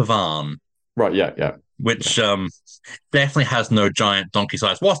Pavan. Right. Yeah. Which definitely has no giant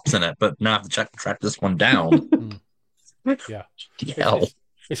donkey-sized wasps in it, but now I have to track this one down. Yeah. Hell.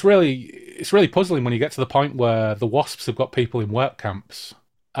 It's really puzzling when you get to the point where the wasps have got people in work camps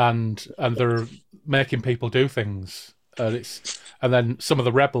and they're making people do things, and then some of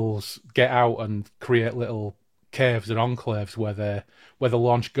the rebels get out and create little caves and enclaves where they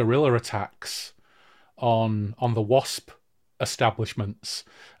launch guerrilla attacks on the wasp establishments,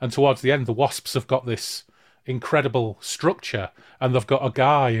 and towards the end the wasps have got this incredible structure, and they've got a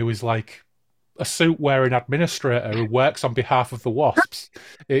guy who is like a suit-wearing administrator who works on behalf of the wasps.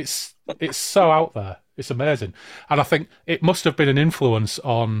 It's so out there. It's amazing. And I think it must have been an influence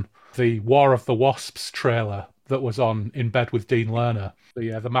on the War of the Wasps trailer that was on In Bed with Dean Lerner,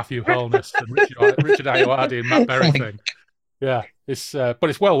 the Matthew Holness and Richard Ayoade and Matt Berry thing. Yeah, but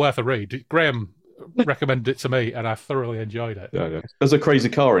it's well worth a read. Graham recommended it to me, and I thoroughly enjoyed it. Yeah. There's a crazy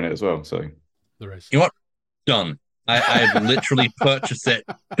car in it as well. So there is. You know what? Done. I've literally purchased it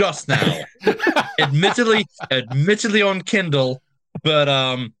just now. Admittedly on Kindle, but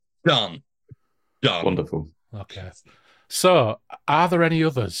done. Wonderful. Okay. So, are there any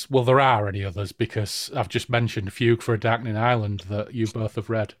others? Well, there are any others because I've just mentioned Fugue for a Darkening Island that you both have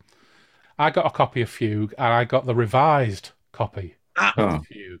read. I got a copy of Fugue and I got the revised copy Ah, of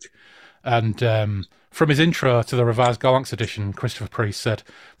Fugue. And from his intro to the revised Gollancz edition, Christopher Priest said,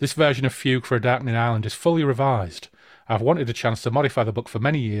 "This version of Fugue for a Darkening Island is fully revised. I've wanted a chance to modify the book for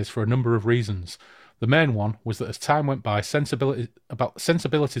many years for a number of reasons. The main one was that as time went by, sensibilities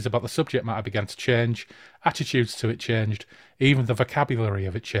about the subject matter began to change, attitudes to it changed, even the vocabulary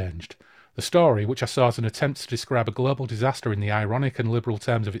of it changed. The story, which I saw as an attempt to describe a global disaster in the ironic and liberal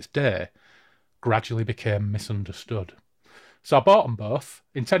terms of its day, gradually became misunderstood." So I bought them both,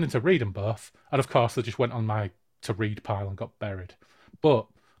 intending to read them both, and of course they just went on my to-read pile and got buried. But,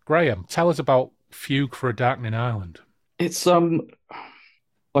 Graham, tell us about Fugue for a Darkening Island. It's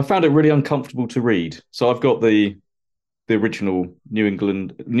I found it really uncomfortable to read. So I've got the original New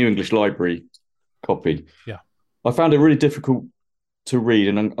English Library copy. Yeah. I found it really difficult to read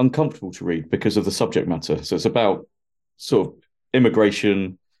and uncomfortable to read because of the subject matter. So it's about sort of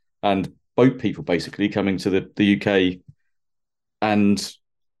immigration and boat people basically coming to the UK, and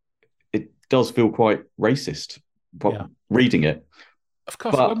it does feel quite racist reading it. Of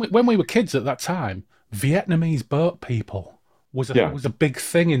course, when we were kids at that time, Vietnamese boat people was a big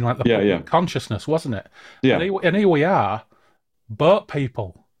thing in like the public consciousness, wasn't it? Yeah. And here we are, boat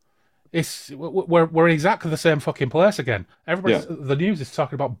people. We're in exactly the same fucking place again. The news is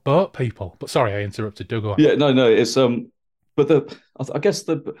talking about boat people. But sorry, I interrupted. Do go on. Yeah, no, it's but I guess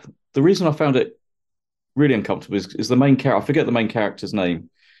the reason I found it really uncomfortable is the main character. I forget the main character's name.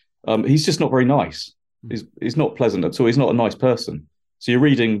 He's just not very nice. He's not pleasant at all. He's not a nice person. So you're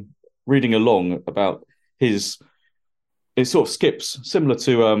reading along about his. It sort of skips, similar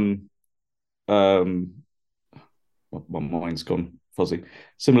to my mind's gone fuzzy.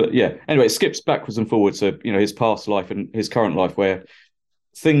 Similar, yeah. Anyway, it skips backwards and forwards to his past life and his current life, where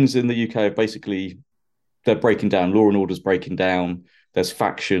things in the UK are basically they're breaking down. Law and order's breaking down. There's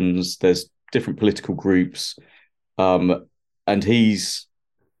factions. There's different political groups, and he's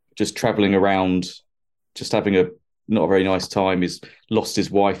just traveling around, just having a not a very nice time. He's lost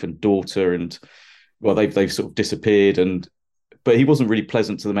his wife and daughter, and well, they've sort of disappeared, but he wasn't really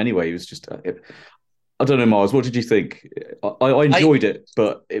pleasant to them anyway. He was just, I don't know, Miles. What did you think? I enjoyed it,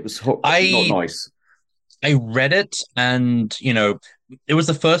 but it was not nice. I read it, and it was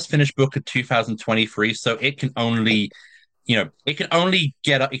the first finished book of 2023, so it can only, get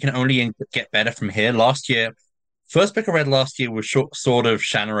better from here. Last year, first book I read last year was Sword of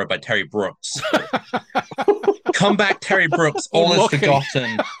Shannara by Terry Brooks. Come back, Terry Brooks. All is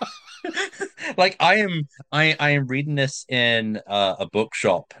forgotten. Like I am reading this in a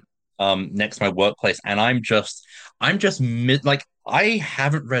bookshop next to my workplace, and I'm just like, I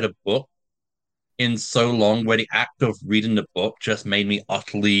haven't read a book in so long where the act of reading the book just made me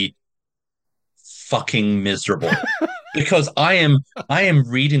utterly fucking miserable. Because I am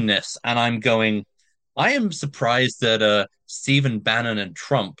reading this and I'm going, I am surprised that Stephen Bannon and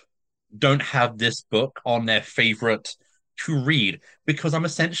Trump don't have this book on their favorite to read, because I'm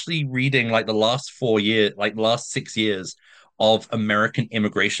essentially reading like the last 6 years of American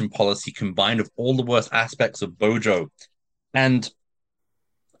immigration policy combined with all the worst aspects of Bojo. And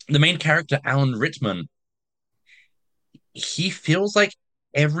the main character, Alan Rickman, he feels like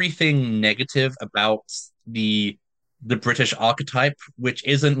everything negative about the British archetype, which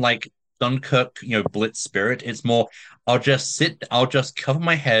isn't like Dunkirk, Blitz spirit. It's more, I'll just cover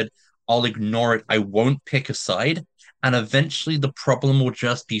my head, I'll ignore it, I won't pick a side, and eventually the problem will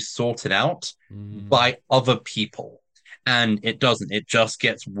just be sorted out by other people. And it doesn't. It just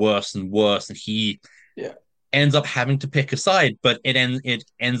gets worse and worse, and he ends up having to pick a side, but it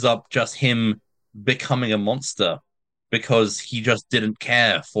ends up just him becoming a monster because he just didn't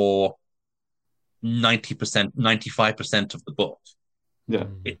care for 90%, 95% of the book. Yeah.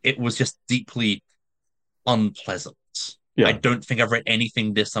 It was just deeply unpleasant. Yeah. I don't think I've read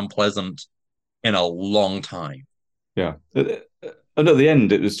anything this unpleasant in a long time. Yeah. And at the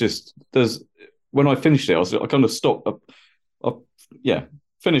end, it was just, when I finished it, I kind of stopped.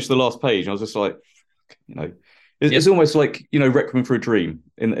 Finished the last page. And I was just like, it's almost like, Requiem for a Dream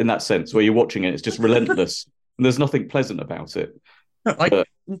in that sense, where you're watching it, it's just relentless and there's nothing pleasant about it. Like,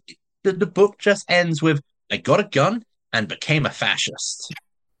 the book just ends with, I got a gun and became a fascist.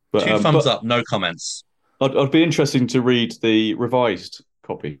 But, 2 thumbs up, no comments. I'd be interesting to read the revised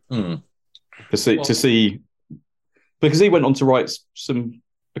copy to see, because he went on to write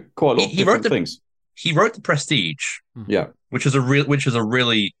quite a lot of different things. He wrote The Prestige, which is a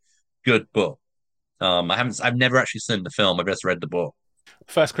really good book. I've never actually seen the film. I've just read the book.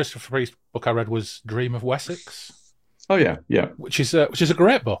 The first Christopher Priest book I read was Dream of Wessex, Oh yeah, yeah, which is a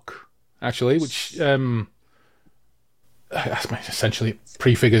great book, actually, which essentially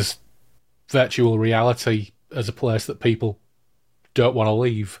prefigures virtual reality as a place that people don't want to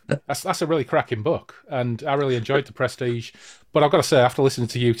leave. That's a really cracking book, and I really enjoyed The Prestige. But I've got to say, after listening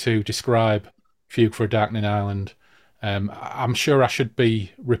to you two describe Fugue for a Darkening Island, I'm sure I should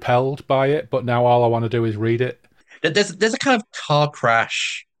be repelled by it, but now all I want to do is read it. There's a kind of car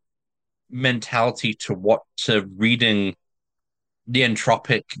crash mentality to reading the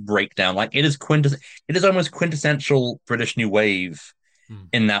Entropic breakdown. Like it is almost quintessential British New Wave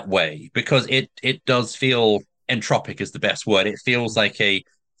in that way, because it does feel entropic is the best word. It feels like the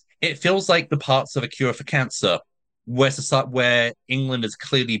parts of A Cure for Cancer where England is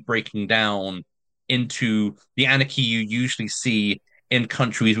clearly breaking down into the anarchy you usually see in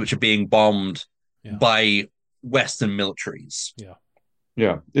countries which are being bombed by Western militaries. Yeah.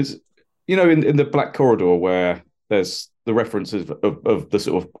 Yeah. It's in the Black Corridor where there's the references of the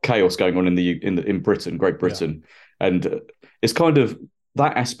sort of chaos going on in Britain, Great Britain, and it's kind of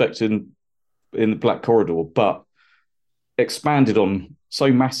that aspect in the Black Corridor, but expanded on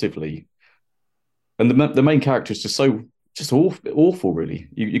so massively, and the main character is just awful really.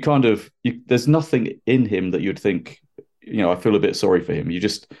 You kind of there's nothing in him that you'd think, I feel a bit sorry for him.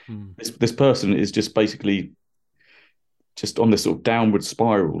 This person is just basically just on this sort of downward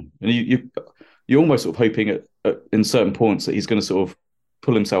spiral, and you're almost sort of hoping in certain points that he's going to sort of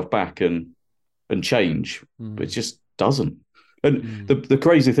pull himself back and change, but it just doesn't. And the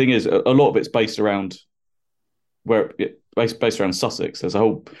crazy thing is, a lot of it's based around based around Sussex. There's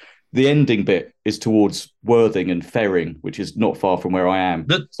the ending bit is towards Worthing and Ferring, which is not far from where I am.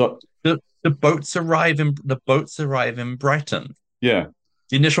 The boats arrive in Brighton. Yeah,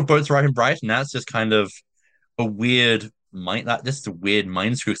 the initial boats arrive in Brighton. That's just kind of a weird this is a weird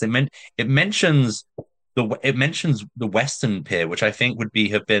mind screw. It mentions the Western Pier, which I think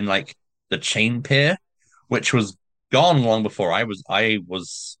have been like the Chain Pier, which was gone long before I was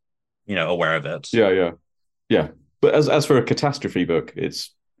aware of it. Yeah. But as for a catastrophe book,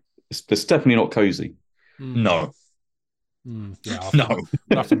 it's definitely not cozy. No. I'll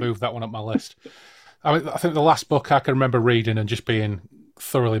have to move that one up my list. I think the last book I can remember reading and just being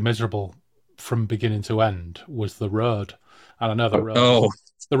thoroughly miserable from beginning to end was The Road. And I know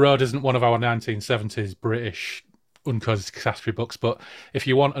The Road isn't one of our 1970s British uncozy catastrophe books, but if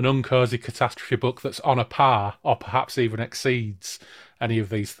you want an uncozy catastrophe book that's on a par or perhaps even exceeds any of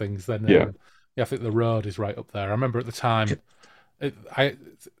these things, then I think The Road is right up there. I remember at the time I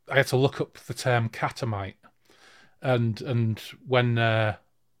had to look up the term catamite, and when I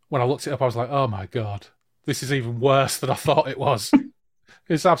looked it up, I was like, oh my god, this is even worse than I thought it was.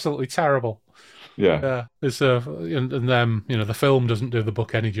 It's absolutely terrible. Yeah. It's the film doesn't do the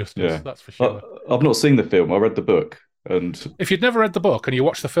book any justice. Yeah. That's for sure. I've not seen the film. I read the book, and if you'd never read the book and you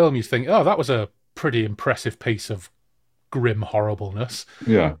watch the film, you'd think, oh, that was a pretty impressive piece of grim horribleness.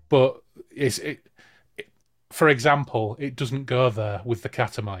 Yeah. But for example, it doesn't go there with the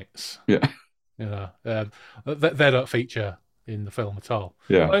catamites. Yeah. They don't feature in the film at all.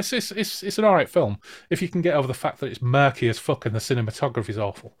 Yeah. But it's an alright film if you can get over the fact that it's murky as fuck and the cinematography is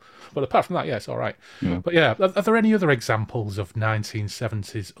awful. But apart from that, it's alright. Yeah. But are there any other examples of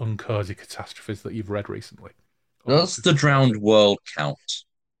 1970s uncozy catastrophes that you've read recently? Does The Drowned World count?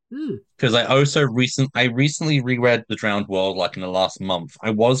 Because I recently reread The Drowned World like in the last month.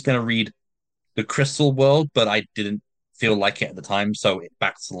 I was going to read The Crystal World, but I didn't feel like it at the time, so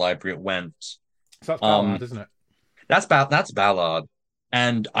back to the library it went. So that's Ballard, isn't it? That's Ballard,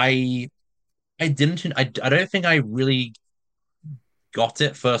 and I don't think I really got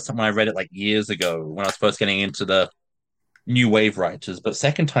it first time when I read it like years ago when I was first getting into the new wave writers, but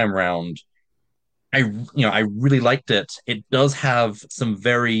second time round, I really liked it. It does have some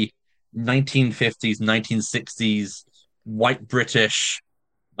very 1950s, 1960s white British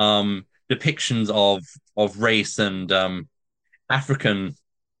depictions of race and African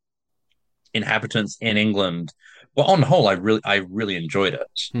inhabitants in England. But on the whole, I really enjoyed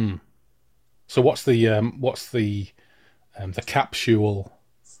it. So what's the capsule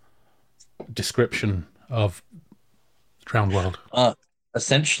description of Drowned World?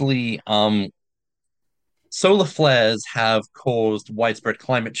 Essentially, solar flares have caused widespread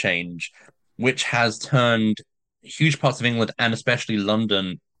climate change, which has turned huge parts of England and especially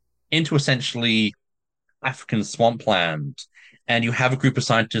London into essentially African swampland. And you have a group of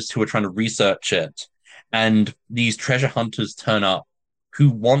scientists who are trying to research it. And these treasure hunters turn up who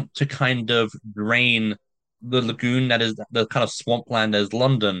want to kind of drain the lagoon that is the kind of swampland as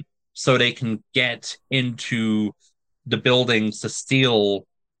London so they can get into the buildings to steal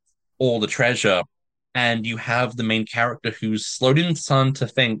all the treasure, and you have the main character who's slowed in son to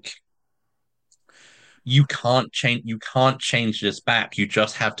think you can't change this back. You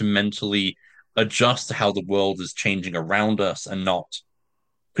just have to mentally adjust to how the world is changing around us and not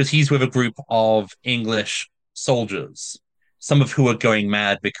because he's with a group of English soldiers, some of who are going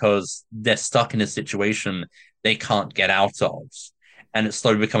mad because they're stuck in a situation they can't get out of. And it's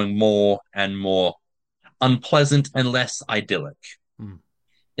slowly becoming more and more unpleasant and less idyllic. Hmm.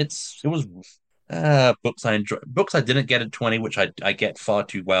 It was books I enjoy, books I didn't get at 20, which I get far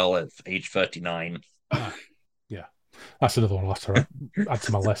too well at age 39. Yeah, that's another one I'll have to add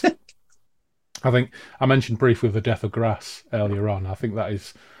to my list. I think I mentioned briefly The Death of Grass earlier on. I think that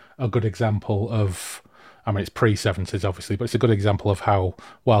is a good example of, I mean, it's pre-70s, obviously, but it's a good example of how,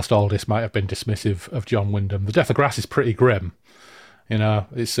 whilst Aldis might have been dismissive of John Wyndham, The Death of Grass is pretty grim. You know,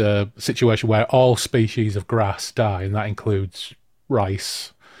 it's a situation where all species of grass die, and that includes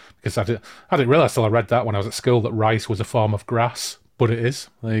rice. Because I didn't realise till I read that when I was at school that rice was a form of grass, but it is.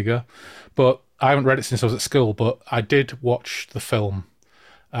 There you go. But I haven't read it since I was at school, but I did watch the film,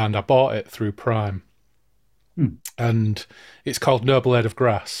 and I bought it through Prime. And it's called No Blade of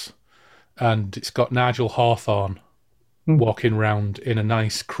Grass, and it's got Nigel Hawthorne walking around in a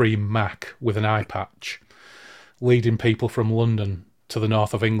nice cream Mac with an eye patch, leading people from London to the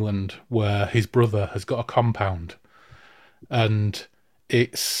north of England, where his brother has got a compound. And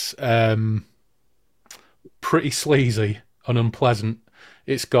it's pretty sleazy and unpleasant.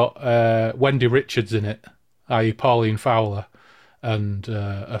 It's got Wendy Richards in it, i.e. Pauline Fowler, and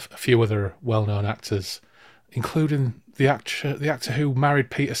a few other well-known actors, including the actor who married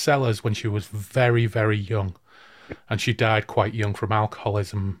Peter Sellers when she was very, very young, and she died quite young from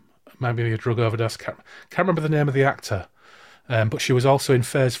alcoholism, maybe a drug overdose. Can't remember the name of the actor, but she was also in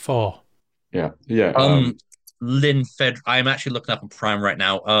Phase 4. Yeah. Lynn Fed. I'm actually looking up on Prime right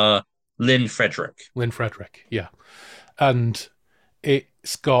now. Lynn Frederick. Lynn Frederick, yeah. And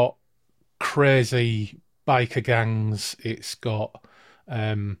it's got crazy biker gangs. It's got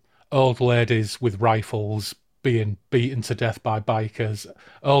old ladies with rifles being beaten to death by bikers.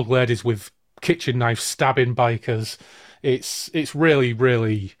 Old ladies with kitchen knives stabbing bikers. It's really,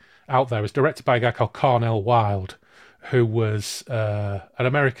 really out there. It's directed by a guy called Cornel Wilde, who was an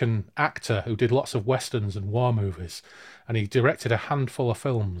American actor who did lots of westerns and war movies, and he directed a handful of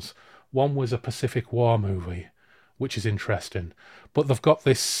films. One was a Pacific War movie, which is interesting. But they've got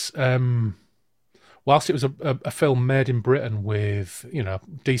this, whilst it was a film made in Britain with, you know,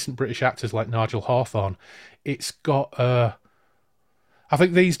 decent British actors like Nigel Hawthorne, it's got, I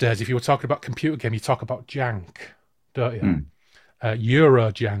think these days, if you were talking about computer game, you talk about jank, don't you?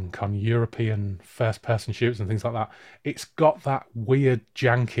 Eurojank on European first-person shooters and things like that. It's got that weird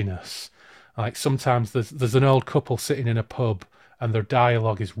jankiness. Like sometimes there's an old couple sitting in a pub and their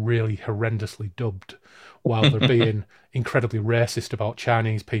dialogue is really horrendously dubbed while they're being incredibly racist about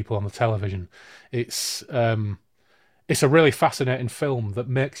Chinese people on the television. It's a really fascinating film that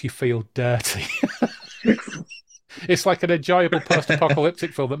makes you feel dirty. It's like an enjoyable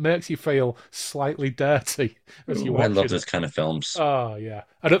post-apocalyptic film that makes you feel slightly dirty as you watch it. I love those kind of films. Oh, yeah.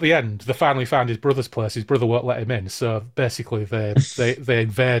 And at the end, they finally found his brother's place. His brother won't let him in, so basically they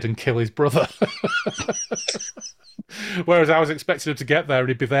invade and kill his brother. Whereas I was expecting him to get there and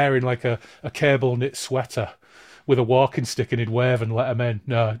he'd be there in like a cable knit sweater with a walking stick and he'd wave and let him in.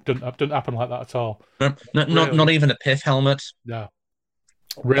 No, it doesn't happen like that at all. Not even a pith helmet. No.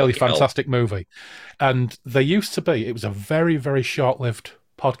 Really fantastic movie. And there used to be, it was a very, very short-lived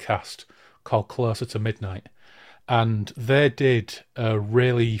podcast called Closer to Midnight. And they did a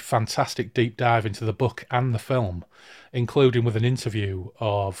really fantastic deep dive into the book and the film, including with an interview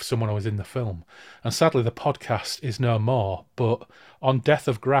of someone who was in the film. And sadly, the podcast is no more, but on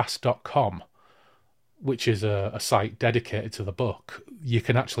deathofgrass.com, which is a site dedicated to the book, you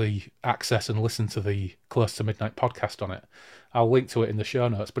can actually access and listen to the Close to Midnight podcast on it. I'll link to it in the show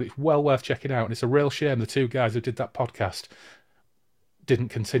notes, but it's well worth checking out. And it's a real shame the two guys who did that podcast didn't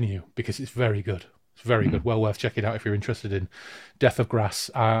continue because it's very good. It's very good. Well worth checking out if you're interested in Death of Grass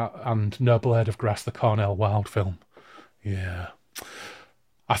and No Blade of Grass, the Cornel Wilde film. Yeah.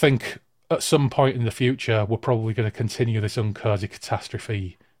 I think at some point in the future, we're probably going to continue this Uncozy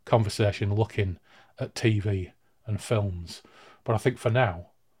Catastrophe conversation looking at TV and films. But I think for now,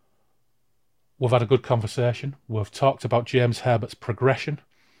 we've had a good conversation. We've talked about James Herbert's progression.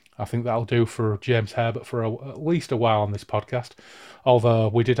 I think that'll do for James Herbert for at least a while on this podcast. Although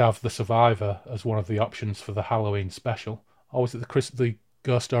we did have The Survivor as one of the options for the Halloween special. Or was it the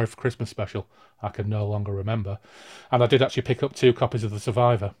Ghost Story for Christmas special? I can no longer remember. And I did actually pick up 2 copies of The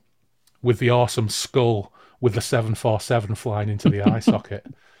Survivor with the awesome skull with the 747 flying into the eye socket.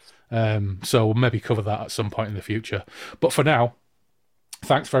 So we'll maybe cover that at some point in the future. But for now,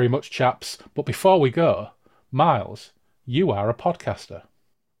 thanks very much, chaps. But before we go, Miles, you are a podcaster.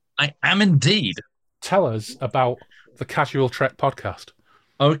 I am indeed. Tell us about the Casual Trek podcast.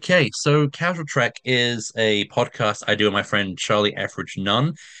 Okay, so Casual Trek is a podcast I do with my friend Charlie Etheridge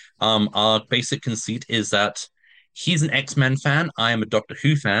Nunn. Our basic conceit is that he's an X-Men fan, I am a Doctor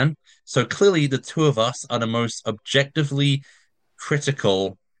Who fan. So clearly the two of us are the most objectively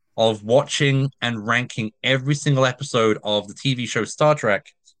critical of watching and ranking every single episode of the TV show Star Trek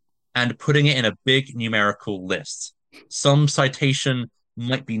and putting it in a big numerical list. Some citation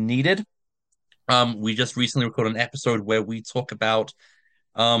might be needed. We just recently recorded an episode where we talk about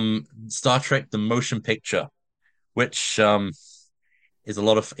Star Trek: The Motion Picture, which is a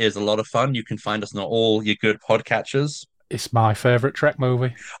lot of fun. You can find us on all your good podcatchers. It's my favorite Trek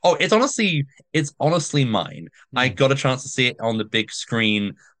movie. Oh, it's honestly mine. I got a chance to see it on the big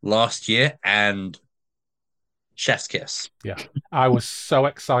screen last year, and chef's kiss. Yeah, I was so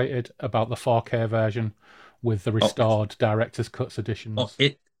excited about the 4K version with the restored director's cuts editions. Oh,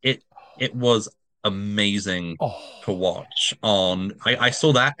 it was amazing to watch. I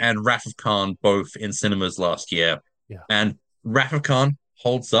saw that and Wrath of Khan both in cinemas last year. Yeah, and Wrath of Khan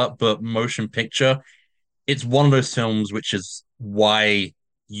holds up, but Motion Picture, it's one of those films which is why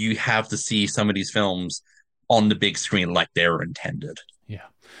you have to see some of these films on the big screen like they were intended. Yeah.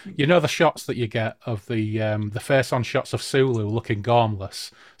 You know the shots that you get of the face-on shots of Sulu looking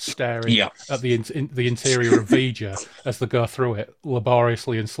gormless, staring at the interior of V'Ger as they go through it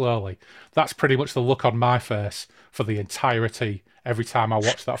laboriously and slowly. That's pretty much the look on my face for the entirety. Every time I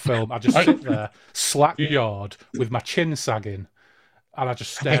watch that film, I just sit there, slack-jawed, with my chin sagging, and I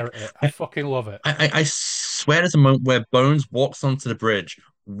just stare at it. I fucking love it. I swear there's a moment where Bones walks onto the bridge,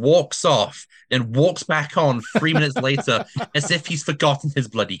 walks off, then walks back on 3 minutes later as if he's forgotten his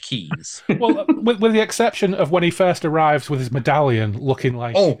bloody keys. Well, with the exception of when he first arrives with his medallion looking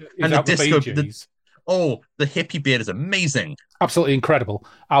like and the disco, the hippie beard is amazing. Absolutely incredible.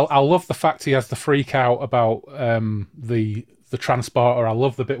 I love the fact he has the freak out about the transporter. I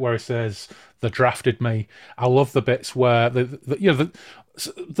love the bit where he says they drafted me. I love the bits where the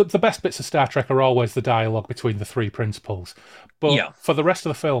best bits of Star Trek are always the dialogue between the three principals. But for the rest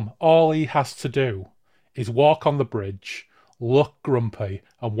of the film, all he has to do is walk on the bridge, look grumpy,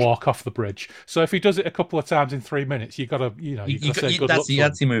 and walk off the bridge. So if he does it a couple of times in 3 minutes, you gotta say good luck.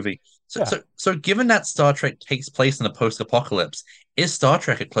 That's the movie. So given that Star Trek takes place in a post-apocalypse, is Star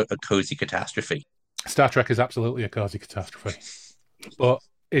Trek a cozy catastrophe? Star Trek is absolutely a cozy catastrophe.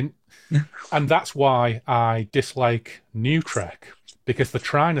 And that's why I dislike New Trek, because they're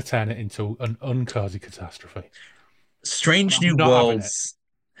trying to turn it into an uncozy catastrophe. Strange New Worlds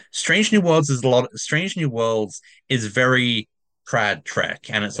is very trad Trek,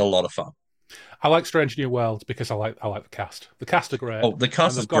 and it's a lot of fun. I like Strange New Worlds because I like the cast. The cast are great. Oh, the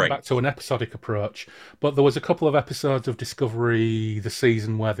cast is great. They've gone back to an episodic approach, but there was a couple of episodes of Discovery the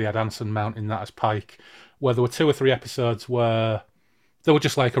season where they had Anson Mount in that as Pike, where there were 2 or 3 episodes where they were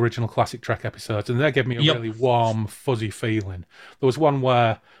just like original classic Trek episodes, and they gave me a really warm, fuzzy feeling. There was one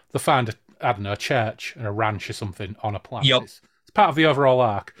where they found a church and a ranch or something on a planet. It's part of the overall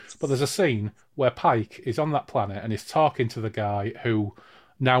arc, but there's a scene where Pike is on that planet and is talking to the guy who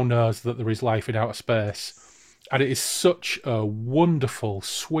now knows that there is life in outer space. And it is such a wonderful,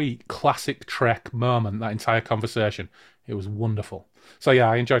 sweet, classic Trek moment, that entire conversation. It was wonderful. So yeah,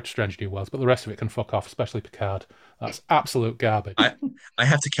 I enjoyed Strange New Worlds, but the rest of it can fuck off, especially Picard. That's absolute garbage. I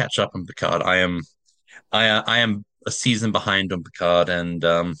have to catch up on Picard. I am a season behind on Picard, and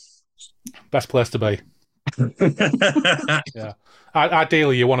best place to be. Yeah.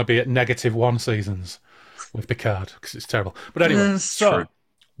 Ideally, you want to be at -1 seasons with Picard, because it's terrible. But anyway, true.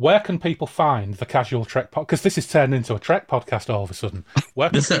 Where can people find the Casual Trek podcast? Because this is turned into a Trek podcast all of a sudden.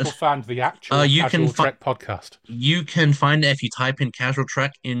 Where can people find the actual Casual Trek podcast? You can find it if you type in Casual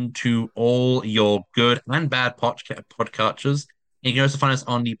Trek into all your good and bad podcatchers. You can also find us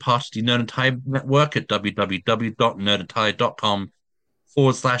on the part of the Nerd and Tie network at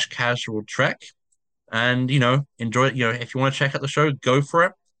www.nerdandtie.com/Casual Trek. And, enjoy it. If you want to check out the show, go for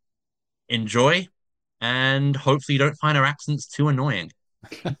it. Enjoy. And hopefully you don't find our accents too annoying.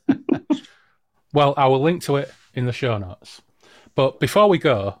 Well, I will link to it in the show notes. But before we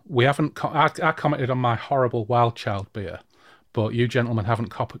go, we haven't. I commented on my horrible Wild Child beer, but you gentlemen haven't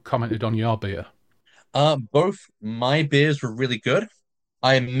commented on your beer. Both my beers were really good.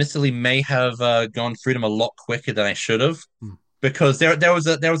 I admittedly may have gone through them a lot quicker than I should have, because there was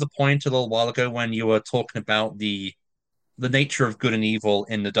a point a little while ago when you were talking about the nature of good and evil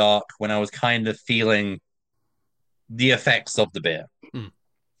in the dark, when I was kind of feeling the effects of the beer. Mm.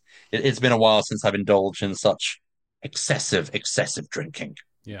 It's been a while since I've indulged in such excessive drinking.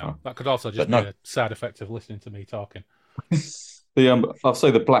 Yeah, that could also just But be no. a side effect of listening to me talking. I'll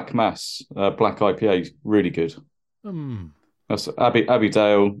say the Black Mass Black IPA is really good. That's Abbey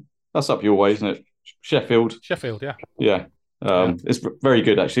Dale. That's up your way, isn't it? Sheffield. Sheffield, yeah. Yeah. It's very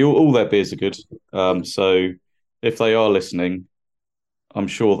good actually. All their beers are good. So if they are listening, I'm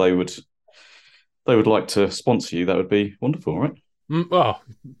sure they would like to sponsor you. That would be wonderful, right?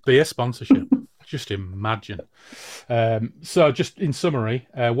 Beer sponsorship. Just imagine. So just in summary,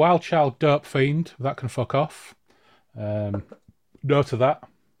 Wild Child Dope Fiend, that can fuck off. No to that.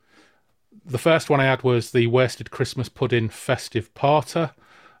 The first one I had was the Wasted Christmas Pudding Festive Porter.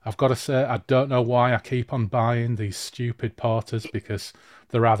 I've got to say, I don't know why I keep on buying these stupid porters, because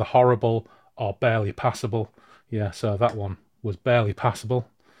they're either horrible or barely passable. Yeah, so that one was barely passable.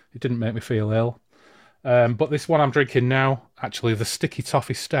 It didn't make me feel ill. But this one I'm drinking now, actually the Sticky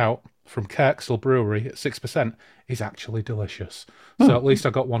Toffee Stout from Kirkstall Brewery at 6%, is actually delicious. So at least I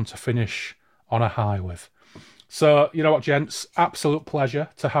got one to finish on a high with. So, you know what, gents? Absolute pleasure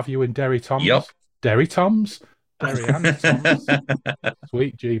to have you in Derry Toms. Yep. Derry Toms? Derry and Toms.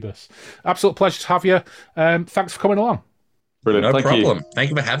 Sweet Jeebus. Absolute pleasure to have you. Thanks for coming along. Brilliant. No Thank problem. you. Thank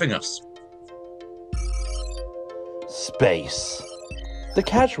you for having us. Space. The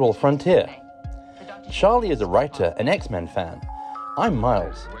casual frontier. Charlie is a writer and X-Men fan. I'm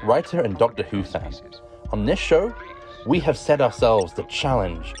Miles, writer and Doctor Who fan. On this show, we have set ourselves the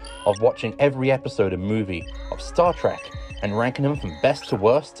challenge of watching every episode and movie of Star Trek and ranking them from best to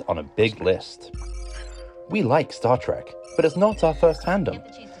worst on a big list. We like Star Trek, but it's not our first fandom.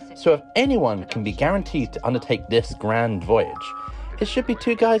 So if anyone can be guaranteed to undertake this grand voyage, it should be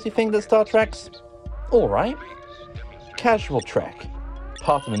two guys who think that Star Trek's alright. Casual Trek,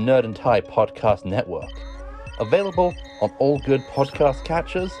 part of the Nerd and Tie podcast network. Available on all good podcast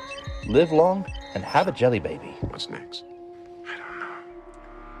catchers. Live long and have a jelly baby. What's next?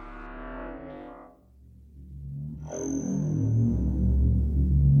 I don't know.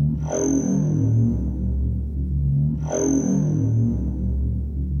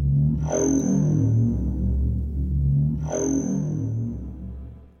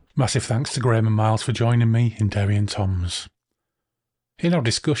 Massive thanks to Graham and Miles for joining me in Derry and Toms. In our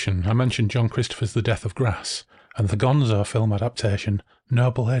discussion, I mentioned John Christopher's The Death of Grass and the Gonzo film adaptation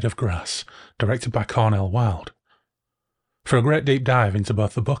Noble Head of Grass, directed by Cornel Wilde. For a great deep dive into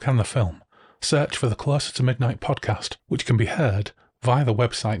both the book and the film, search for the Closer to Midnight podcast, which can be heard via the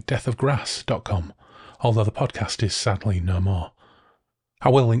website deathofgrass.com, although the podcast is sadly no more. I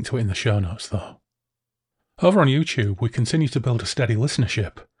will link to it in the show notes though. Over on YouTube, we continue to build a steady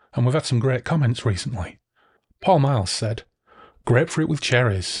listenership, and we've had some great comments recently. Paul Miles said, "Grapefruit with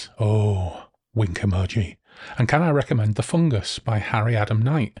cherries, oh, wink emoji. And can I recommend The Fungus by Harry Adam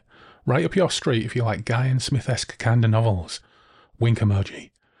Knight? Right up your street if you like Guy and Smith-esque kind of novels. Wink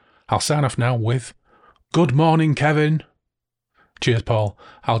emoji. I'll sign off now with, good morning, Kevin." Cheers, Paul.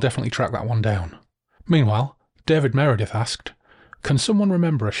 I'll definitely track that one down. Meanwhile, David Meredith asked, can someone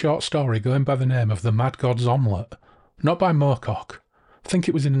remember a short story going by the name of The Mad God's Omelette? Not by Moorcock. Think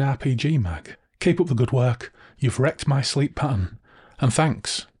it was in an RPG mag. Keep up the good work. You've wrecked my sleep pattern. And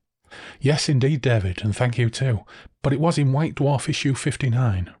thanks. Yes, indeed, David, and thank you too. But it was in White Dwarf issue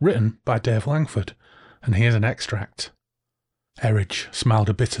 59, written by Dave Langford. And here's an extract. Erridge smiled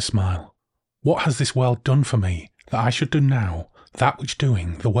a bitter smile. What has this world done for me, that I should do now, that which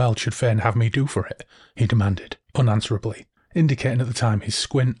doing the world should fain have me do for it? He demanded, unanswerably, indicating at the time his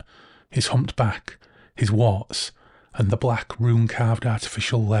squint, his humped back, his warts, and the black rune-carved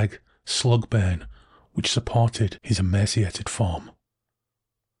artificial leg, Slugbane, which supported his emaciated form.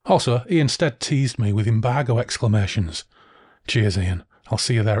 Also, Ian Stead teased me with embargo exclamations. Cheers, Ian. I'll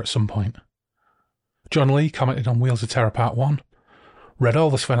see you there at some point. John Lee commented on Wheels of Terror Part 1. Read all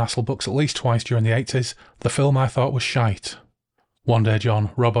the Sven Hassel books at least twice during the 80s. The film I thought was shite. One day, John,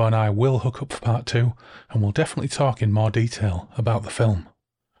 Robbo and I will hook up for Part 2, and we'll definitely talk in more detail about the film.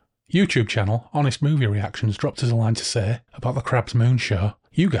 YouTube channel, Honest Movie Reactions, dropped us a line to say about the Crab's Moon show.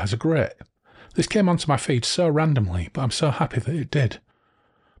 You guys are great. This came onto my feed so randomly, but I'm so happy that it did.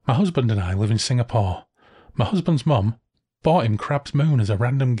 My husband and I live in Singapore. My husband's mum bought him Crab's Moon as a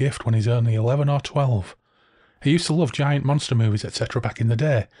random gift when he's only 11 or 12. He used to love giant monster movies, etc. back in the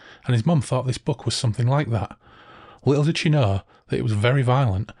day, and his mum thought this book was something like that. Little did she know that it was very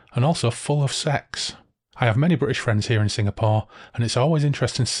violent and also full of sex. I have many British friends here in Singapore, and it's always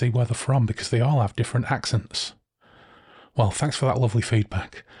interesting to see where they're from because they all have different accents. Well, thanks for that lovely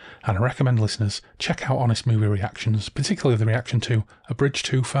feedback, and I recommend listeners check out Honest Movie Reactions, particularly the reaction to A Bridge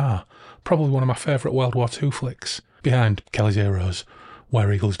Too Far, probably one of my favourite World War II flicks. behind Kelly's Heroes,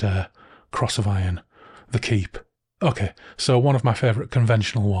 Where Eagles Dare, Cross of Iron, The Keep. Okay, so one of my favourite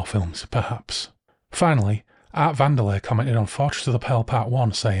conventional war films, perhaps. Finally, Art Vanderlei commented on Fortress of the Pearl Part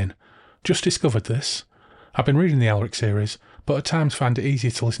 1 saying, "Just discovered this. I've been reading the Elric series, but at times find it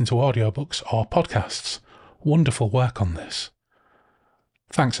easier to listen to audiobooks or podcasts. Wonderful work on this."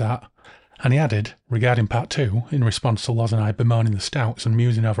 Thanks, Art. And he added, regarding Part 2, in response to Loz and I bemoaning the stouts and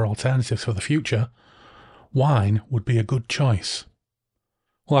musing over alternatives for the future, wine would be a good choice.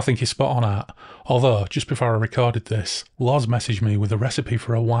 Well, I think you're spot on, Art. Although, just before I recorded this, Loz messaged me with a recipe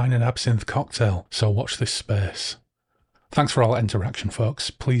for a wine and absinthe cocktail, so watch this space. Thanks for all that interaction, folks.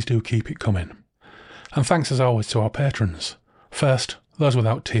 Please do keep it coming. And thanks as always to our patrons. First, those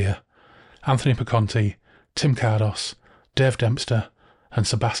without tier, Anthony Piconti, Tim Cardos, Dave Dempster, and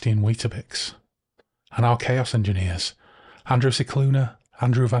Sebastian Weetabix. And our Chaos Engineers, Andrew Cicluna,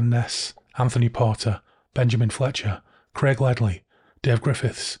 Andrew Van Ness, Anthony Porter, Benjamin Fletcher, Craig Ledley, Dave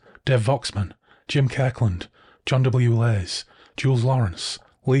Griffiths, Dave Voxman, Jim Kirkland, John W. Lays, Jules Lawrence,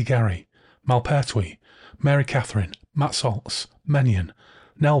 Lee Gary, Mal Pertwee, Mary Catherine, Matt Saltz, Menion,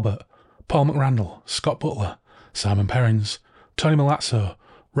 Nelbert, Paul McRandall, Scott Butler, Simon Perrins, Tony Malazzo,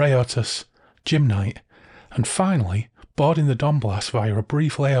 Ray Otis, Jim Knight, and finally, boarding the Donblast via a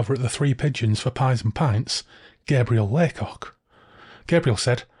brief layover at the Three Pigeons for pies and pints, Gabriel Laycock. Gabriel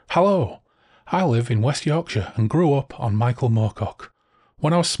said, "Hello, I live in West Yorkshire and grew up on Michael Moorcock.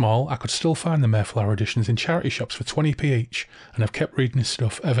 When I was small, I could still find the Mayflower editions in charity shops for 20p each and have kept reading his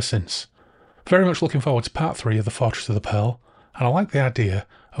stuff ever since. Very much looking forward to Part 3 of The Fortress of the Pearl, and I like the idea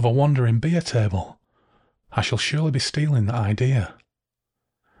of a wandering beer table. I shall surely be stealing that idea."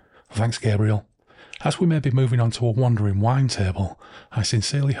 Thanks, Gabriel. As we may be moving on to a wandering wine table, I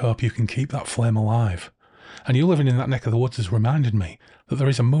sincerely hope you can keep that flame alive. And you living in that neck of the woods has reminded me that there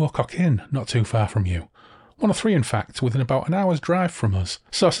is a Moorcock Inn not too far from you. One of three, in fact, within about an hour's drive from us,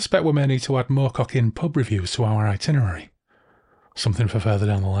 so I suspect we may need to add Moorcock Inn pub reviews to our itinerary. Something for further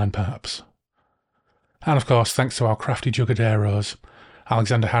down the line, perhaps. And of course, thanks to our crafty Jugaderos,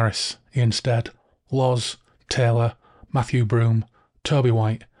 Alexander Harris, Ian Stead, Loz, Taylor, Matthew Broom, Toby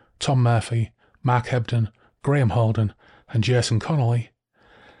White, Tom Murphy, Mark Hebden, Graham Holden, and Jason Connolly.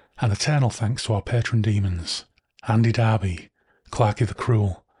 And eternal thanks to our patron demons, Andy Darby, Clarky the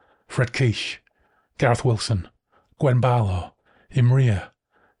Cruel, Fred Quiche, Gareth Wilson, Gwen Barlow, Imria,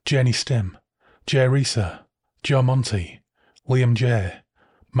 Janie Stim, Jay Reeser, Joe Monty, Liam J,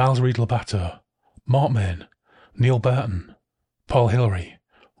 Miles Reed-Labato, Mortmain, Neil Burton, Paul Hillary,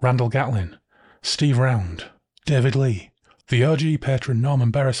 Randall Gatlin, Steve Round, David Lee, the OG patron Norman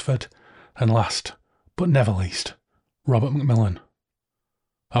Beresford, and last, but never least, Robert McMillan.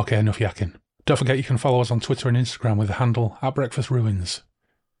 Okay, enough yakking. Don't forget you can follow us on Twitter and Instagram with the handle @BreakfastRuins.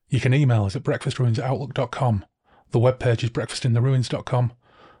 You can email us at breakfastruins@outlook.com. The webpage is breakfastintheruins.com.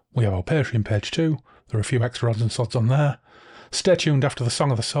 We have our Patreon page too. There are a few extra odds and sods on there. Stay tuned after the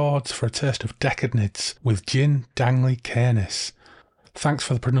Song of the Swords for a taste of Decadnids with Gin Dangley Canis. Thanks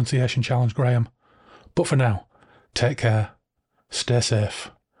for the pronunciation challenge, Graham. But for now, take care, stay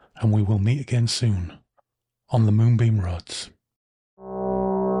safe, and we will meet again soon on the Moonbeam Roads.